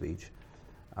throne speech.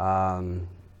 And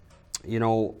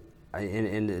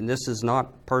this is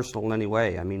not personal in any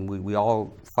way. I mean, we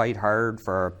all fight hard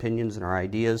for our opinions and our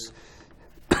ideas.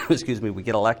 Excuse me, we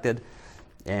get elected,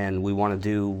 and we want to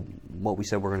do what we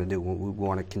said we're going to do. We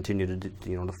want to continue to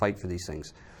to fight for these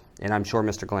things. And I'm sure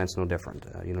Mr. Gallant's no different.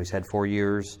 He's had 4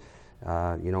 years.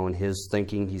 In his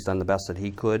thinking, he's done the best that he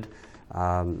could.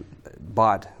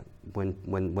 But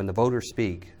when the voters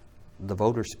speak, the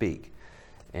voters speak.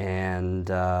 And,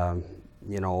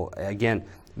 again,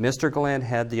 Mr. Gallant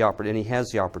had the opportunity, and he has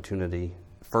the opportunity,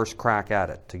 first crack at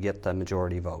it, to get the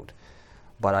majority vote.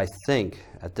 But I think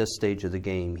at this stage of the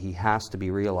game, he has to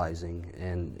be realizing,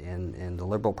 and the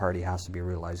Liberal Party has to be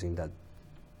realizing that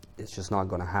it's just not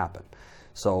going to happen.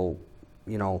 So,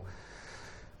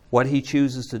 what he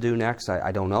chooses to do next,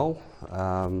 I don't know.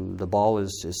 The ball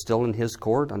is still in his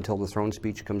court until the throne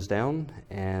speech comes down,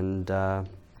 and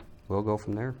we'll go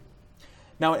from there.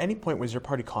 Now, at any point, was your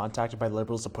party contacted by the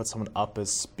Liberals to put someone up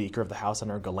as Speaker of the House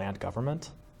under a Gallant government?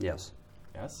 Yes.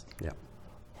 Yes? Yeah.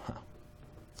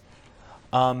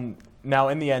 Huh. Now,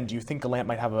 in the end, do you think Gallant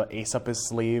might have an ace up his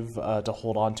sleeve to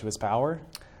hold on to his power?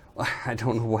 I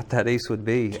don't know what that ace would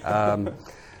be. Like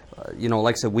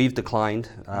I said, we've declined,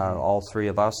 all three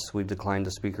of us. We've declined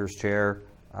the Speaker's chair.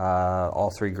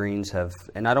 All three Greens have,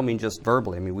 and I don't mean just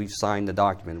verbally, I mean we've signed the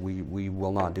document, we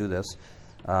will not do this.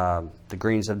 The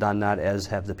Greens have done that, as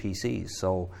have the PCs.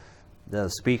 So the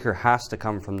Speaker has to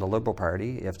come from the Liberal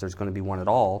Party if there's going to be one at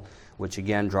all, which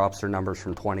again drops their numbers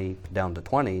from 20 down to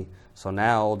 20. So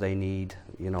now they need,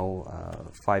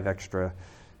 5 extra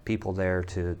people there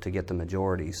to get the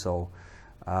majority. So,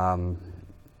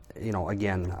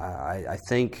 again, I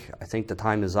think the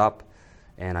time is up,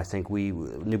 and I think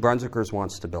New Brunswickers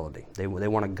want stability. They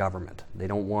want a government. They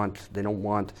don't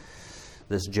want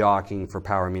this jockeying for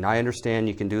power. I mean, I understand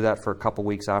you can do that for a couple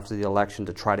weeks after the election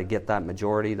to try to get that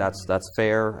majority. That's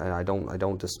fair, and I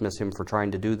don't dismiss him for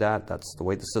trying to do that. That's the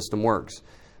way the system works.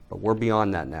 But we're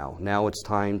beyond that now. Now it's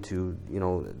time to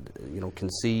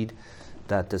concede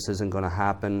that this isn't going to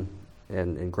happen,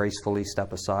 and gracefully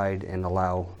step aside and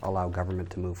allow government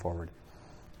to move forward.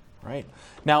 Right.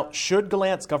 Now, should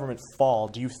Gallant's government fall,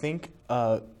 do you think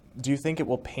it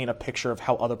will paint a picture of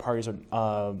how other parties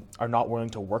are not willing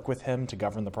to work with him to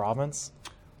govern the province?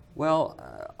 Well,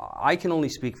 I can only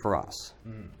speak for us.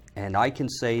 And I can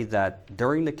say that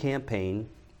during the campaign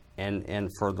and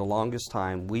for the longest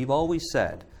time, we've always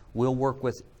said we'll work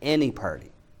with any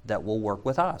party that will work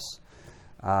with us.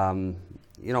 And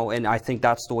I think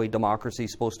that's the way democracy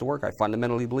is supposed to work. I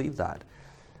fundamentally believe that.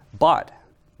 But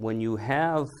when you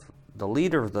have the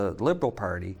leader of the Liberal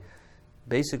Party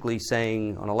basically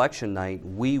saying on election night,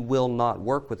 we will not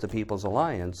work with the People's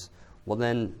Alliance, well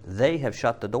then they have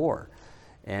shut the door.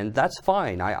 And that's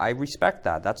fine. I respect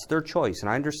that. That's their choice. And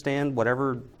I understand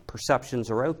whatever perceptions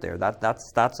are out there.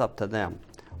 That's up to them.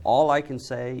 All I can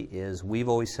say is we've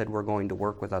always said we're going to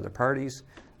work with other parties.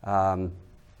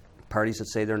 Parties that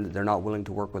say they're not willing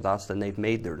to work with us, then they've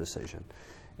made their decision.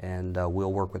 And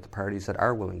we'll work with the parties that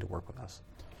are willing to work with us.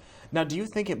 Now, do you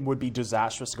think it would be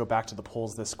disastrous to go back to the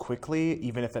polls this quickly,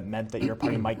 even if it meant that your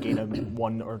party might gain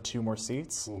 1 or 2 more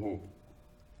seats?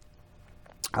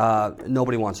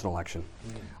 Nobody wants an election.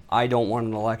 I don't want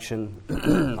an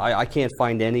election. I can't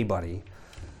find anybody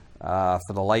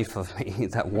for the life of me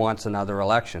that wants another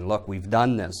election. Look, we've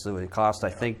done this. It would cost, I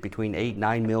think, between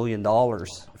 $8-9 million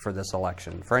for this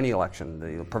election, for any election,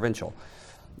 the provincial.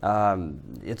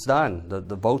 It's done.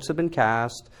 The votes have been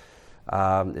cast.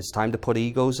 It's time to put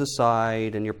egos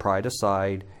aside and your pride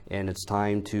aside, and it's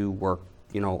time to work,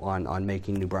 on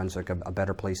making New Brunswick a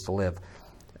better place to live.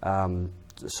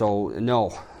 So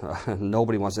no,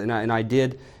 nobody wants it. And I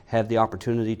did have the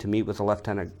opportunity to meet with the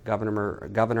Lieutenant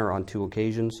Governor on 2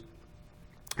 occasions,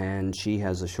 and she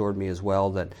has assured me as well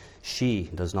that she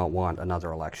does not want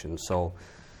another election. So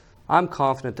I'm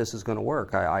confident this is going to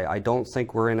work. I don't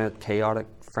think we're in a chaotic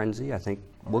frenzy. I think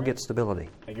we'll get stability.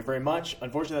 Thank you very much.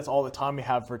 Unfortunately, that's all the time we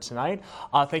have for tonight.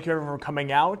 Thank you everyone for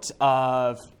coming out.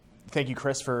 Thank you,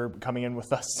 Kris, for coming in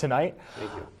with us tonight.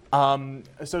 Thank you.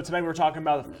 So tonight we're talking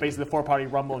about basically the 4-party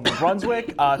rumble in New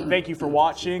Brunswick. Thank you for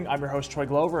watching. I'm your host, Troy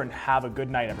Glover, and have a good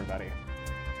night, everybody.